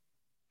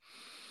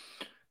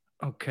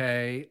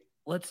 Okay,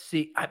 let's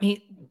see. I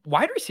mean,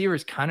 wide receiver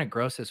is kind of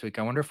gross this week.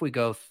 I wonder if we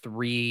go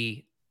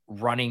 3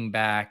 running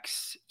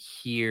backs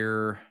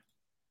here.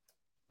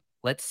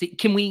 Let's see.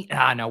 Can we?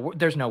 No,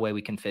 there's no way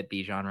we can fit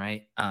Bijan,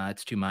 right?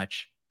 It's too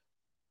much.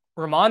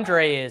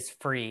 Ramondre is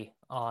free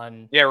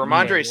on. Yeah,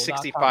 Ramondre is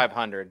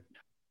 6,500.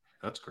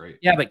 That's great.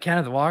 Yeah, but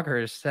Kenneth Walker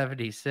is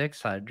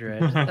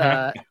 7,600.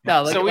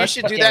 No, so we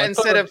should do that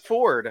instead of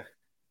Ford.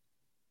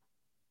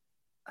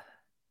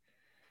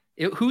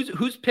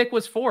 Whose pick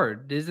was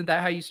Ford? Isn't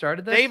that how you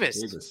started this?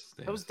 Davis.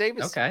 That was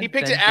Davis. Okay. He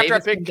picked it after I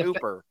picked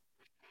Cooper.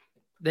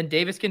 Then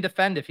Davis can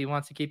defend if he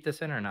wants to keep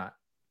this in or not.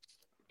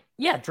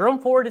 Yeah, Jerome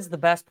Ford is the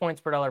best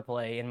points per dollar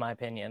play, in my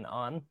opinion,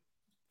 on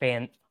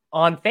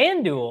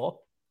FanDuel.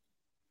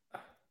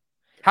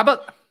 How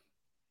about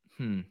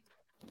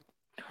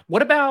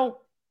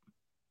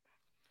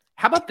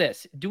how about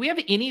this? Do we have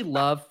any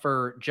love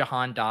for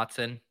Jahan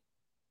Dotson?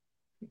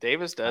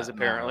 Davis does,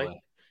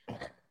 apparently.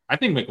 I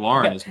think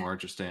McLaurin is more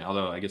interesting,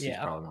 although I guess he's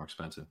probably more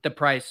expensive. The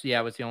price,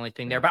 was the only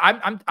thing there. But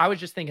I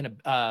was just thinking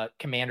of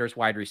Commanders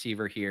wide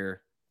receiver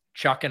here,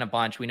 chucking a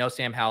bunch. We know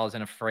Sam Howell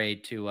isn't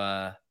afraid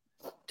to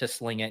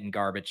sling it in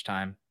garbage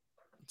time.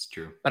 It's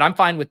true. But I'm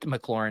fine with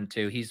McLaurin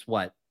too. He's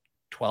what,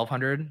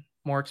 1,200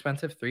 more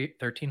expensive,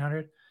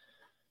 1,300.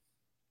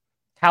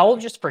 Howell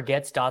just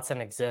forgets Dotson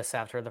exists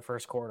after the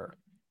first quarter.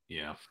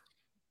 Yeah.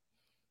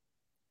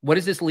 What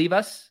does this leave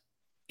us?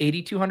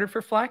 8,200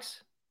 for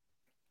flex?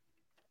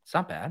 It's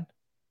not bad.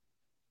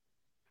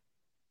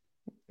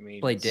 I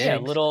mean, play Diggs. Yeah,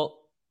 little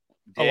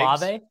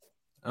Olave.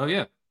 Oh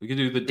yeah, we could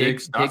do the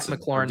Diggs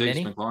McLaurin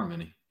mini. McLaurin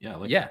mini.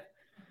 Yeah,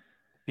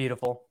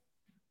 Beautiful.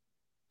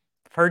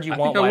 I've heard you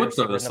want wide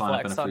receiver in the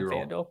flex on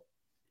FanDuel.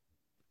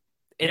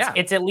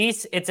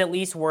 It's at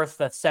least worth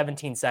the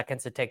 17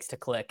 seconds it takes to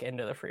click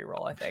into the free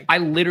roll, I think. I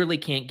literally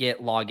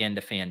can't log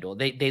into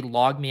FanDuel. They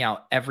log me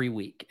out every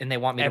week and they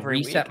want me to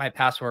reset my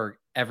password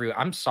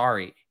I'm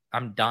sorry.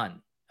 I'm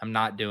done. I'm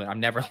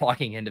never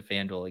logging into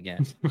FanDuel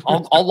again.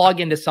 I'll log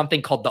into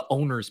something called the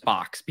owner's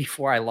box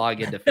before I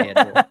log into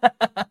FanDuel.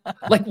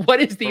 Like,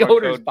 what is the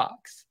owner's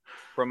box?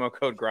 Promo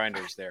code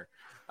grinders there.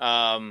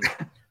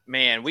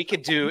 Man, we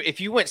could do,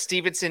 if you went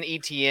Stevenson,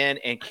 ETN,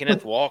 and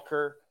Kenneth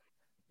Walker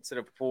instead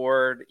of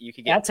Ford, you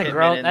could get that's a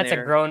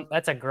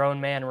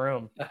grown man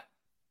room.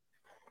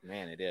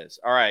 Man, it is.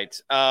 All right.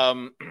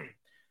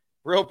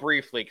 Real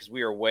briefly, because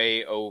we are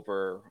way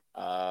over.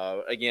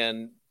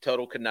 Again,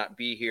 Total could not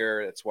be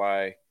here. That's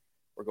why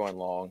we're going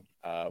long.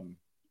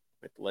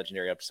 With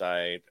Legendary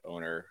Upside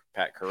owner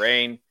Pat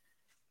Carrain.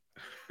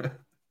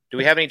 Do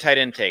we have any tight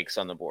end takes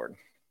on the board?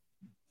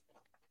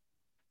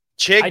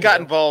 Chig got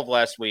involved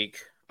last week,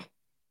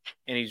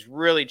 and he's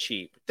really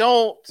cheap.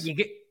 That's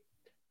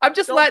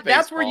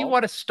where you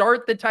want to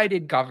start the tight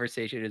end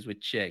conversation, is with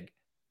Chig.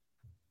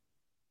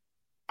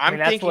 I'm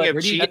thinking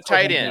of cheap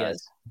tight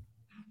ends.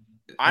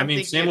 I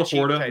mean, Sam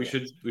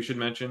LaPorta, we should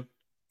mention.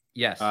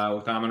 Yes.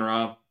 With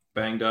Amon-Ra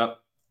banged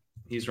up,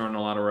 he's running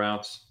a lot of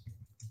routes.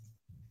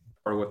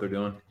 Part of what they're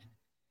doing.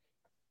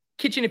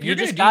 Kitchen, if you're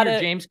going to do your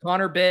James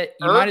Conner bit,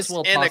 you might as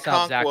well toss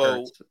out Zach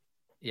Ertz.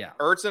 Yeah.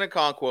 Ertz and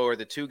Okonkwo are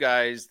the two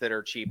guys that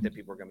are cheap that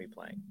people are going to be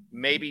playing.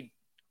 Maybe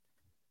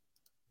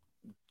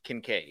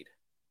Kincaid.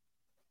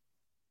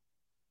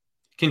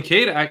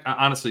 Kincaid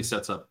honestly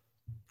sets up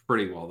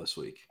pretty well this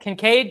week.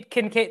 Kincaid,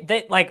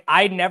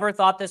 I never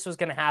thought this was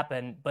going to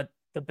happen, but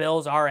the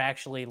Bills are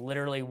actually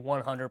literally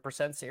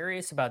 100%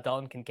 serious about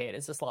Dalton Kincaid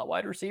as a slot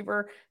wide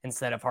receiver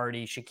instead of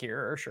Hardy, Shakir,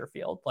 or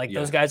Sherfield.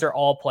 Those guys are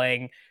all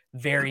playing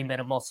very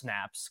minimal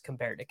snaps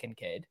compared to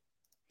Kincaid.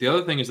 The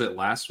other thing is that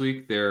last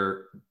week,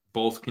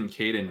 both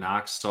Kincaid and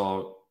Knox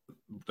saw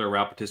their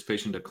route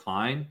participation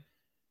decline.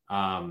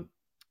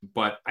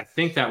 But I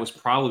think that was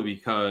probably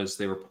because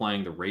they were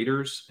playing the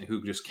Raiders,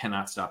 who just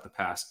cannot stop the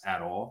pass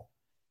at all.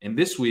 And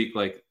this week,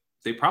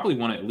 they probably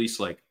want to at least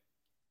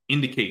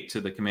indicate to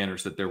the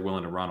Commanders that they're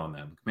willing to run on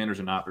them. The Commanders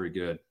are not very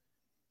good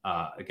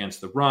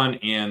against the run,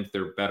 and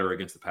they're better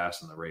against the pass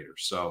than the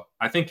Raiders. So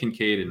I think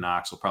Kincaid and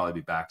Knox will probably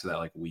be back to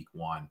that week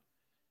one,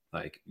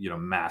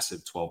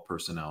 massive 12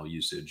 personnel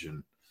usage.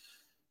 And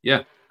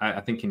yeah,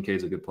 I think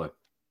Kincaid's a good play.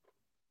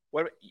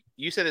 What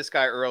you said, this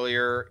guy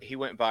earlier, he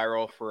went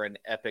viral for an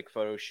epic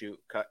photo shoot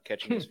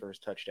catching his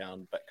first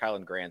touchdown, but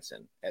Kylan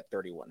Granson at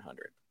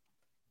 3,100.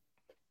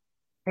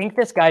 I think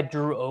this guy,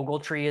 Drew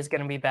Ogletree, is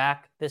going to be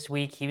back this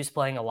week. He was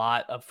playing a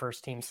lot of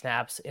first-team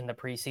snaps in the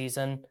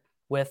preseason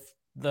with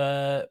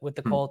the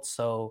Colts,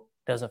 so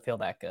doesn't feel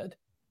that good.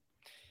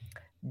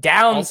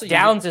 Downs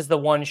is the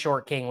one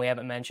short king we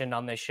haven't mentioned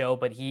on this show,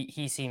 but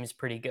he seems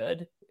pretty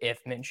good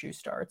if Minshew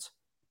starts.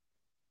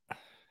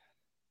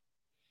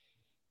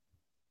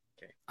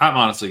 I'm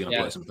honestly going to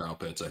play some Kyle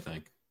Pitts. I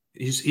think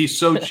he's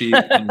so cheap,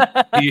 and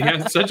he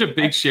has such a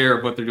big share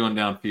of what they're doing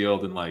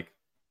downfield, and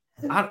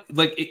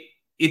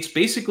it's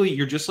basically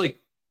you're just like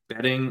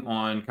betting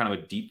on kind of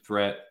a deep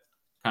threat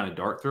kind of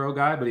dart throw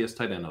guy, but he has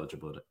tight end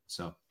eligibility.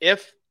 So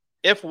if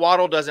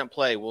Waddle doesn't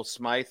play, will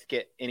Smythe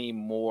get any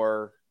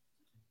more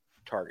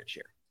target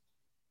share?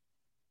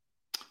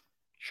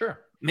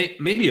 Sure,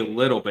 maybe a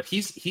little, but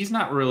he's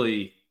not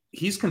really.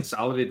 He's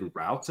consolidated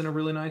routes in a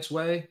really nice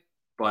way,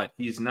 but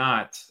he's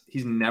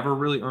never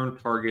really earned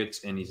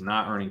targets, and he's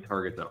not earning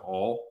targets at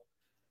all.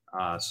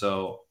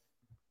 So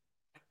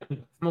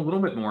I'm a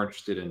little bit more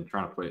interested in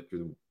trying to play it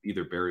through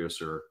either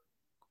Barrios or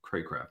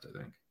Craycraft, I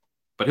think.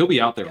 But he'll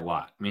be out there a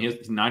lot. I mean,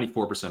 his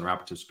 94% route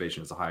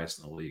participation is the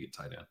highest in the league at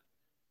tight end.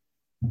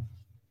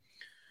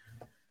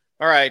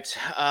 All right,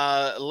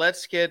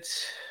 let's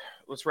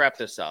wrap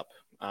this up.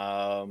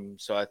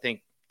 So I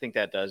think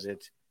that does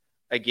it.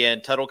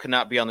 Again, Tuttle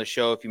cannot be on the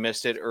show if you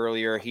missed it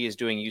earlier. He is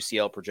doing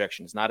UCL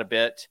projections, not a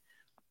bit.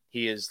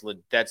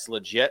 That's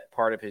legit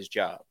part of his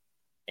job,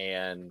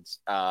 and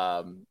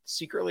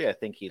secretly, I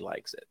think he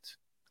likes it,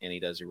 and he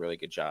does a really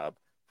good job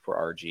for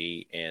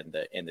RG and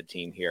the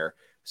team here.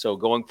 So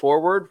going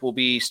forward, we'll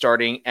be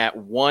starting at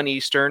 1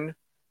 Eastern,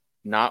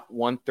 not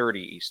 1:30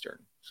 Eastern.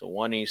 So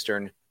 1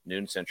 Eastern,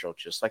 noon Central,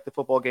 just like the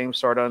football games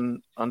start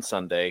on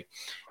Sunday,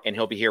 and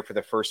he'll be here for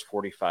the first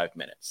 45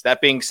 minutes.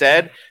 That being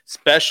said,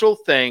 special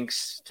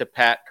thanks to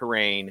Pat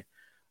Carrain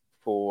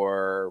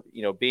for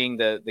being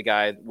the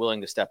guy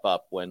willing to step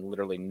up when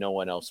literally no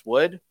one else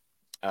would.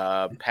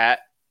 Pat,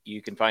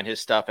 you can find his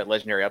stuff at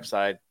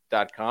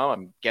legendaryupside.com.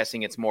 I'm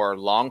guessing it's more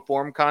long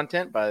form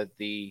content by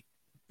the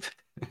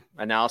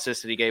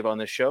analysis that he gave on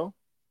this show.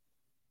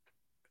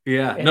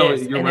 Yeah,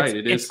 you're right.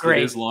 It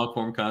is long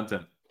form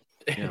content.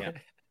 Yeah.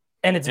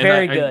 And it's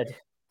very good.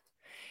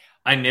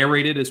 I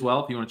narrated as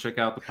well. If you want to check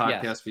out the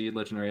podcast feed,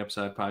 Legendary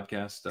Upside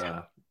Podcast,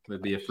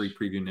 there'd be a free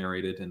preview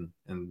narrated, and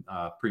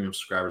premium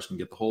subscribers can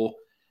get the whole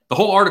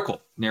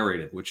article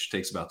narrated, which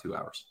takes about 2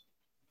 hours.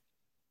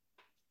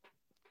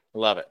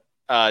 Love it.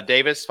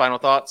 Davis, final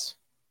thoughts?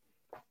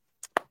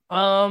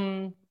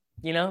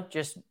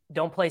 Just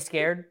don't play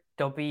scared.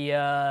 Don't be.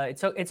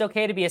 It's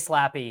okay to be a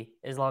slappy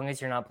as long as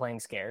you're not playing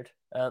scared.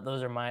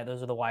 Those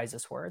are the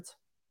wisest words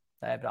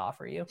I have to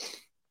offer you.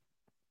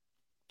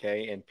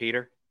 Okay, and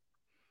Peter?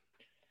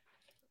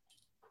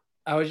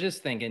 I was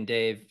just thinking,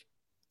 Dave,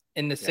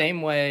 in the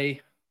same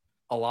way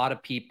a lot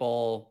of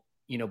people,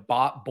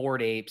 bought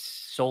Bored Apes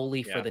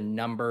solely for the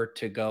number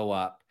to go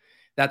up.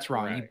 That's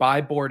wrong. Right. You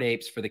buy Bored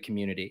Apes for the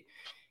community.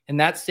 In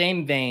that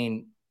same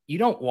vein, you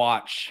don't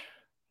watch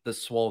the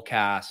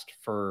Swolecast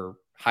for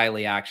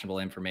highly actionable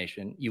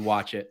information. You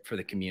watch it for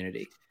the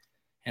community.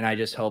 And I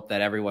just hope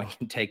that everyone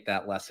can take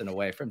that lesson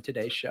away from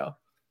today's show.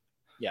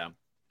 Yeah,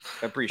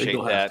 I appreciate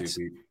that.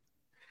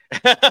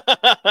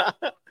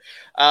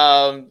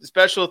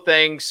 Special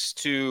thanks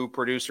to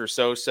producer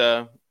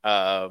Sosa.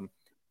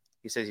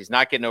 He says he's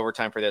not getting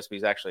overtime for this, but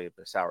he's actually a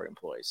salary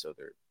employee, so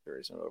there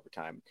is no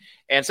overtime.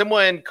 And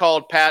someone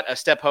called Pat a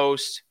step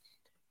host,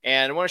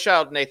 and I want to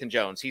shout out Nathan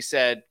Jones. He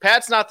said,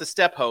 Pat's not the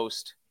step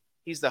host.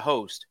 He's the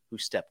host who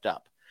stepped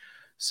up.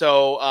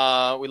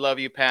 So we love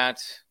you,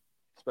 Pat.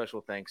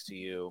 Special thanks to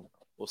you.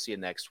 We'll see you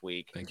next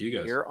week. Thank you,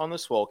 guys. Here on the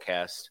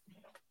Swolecast,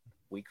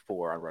 week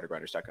 4 on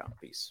RotoGrinders.com.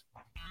 Peace.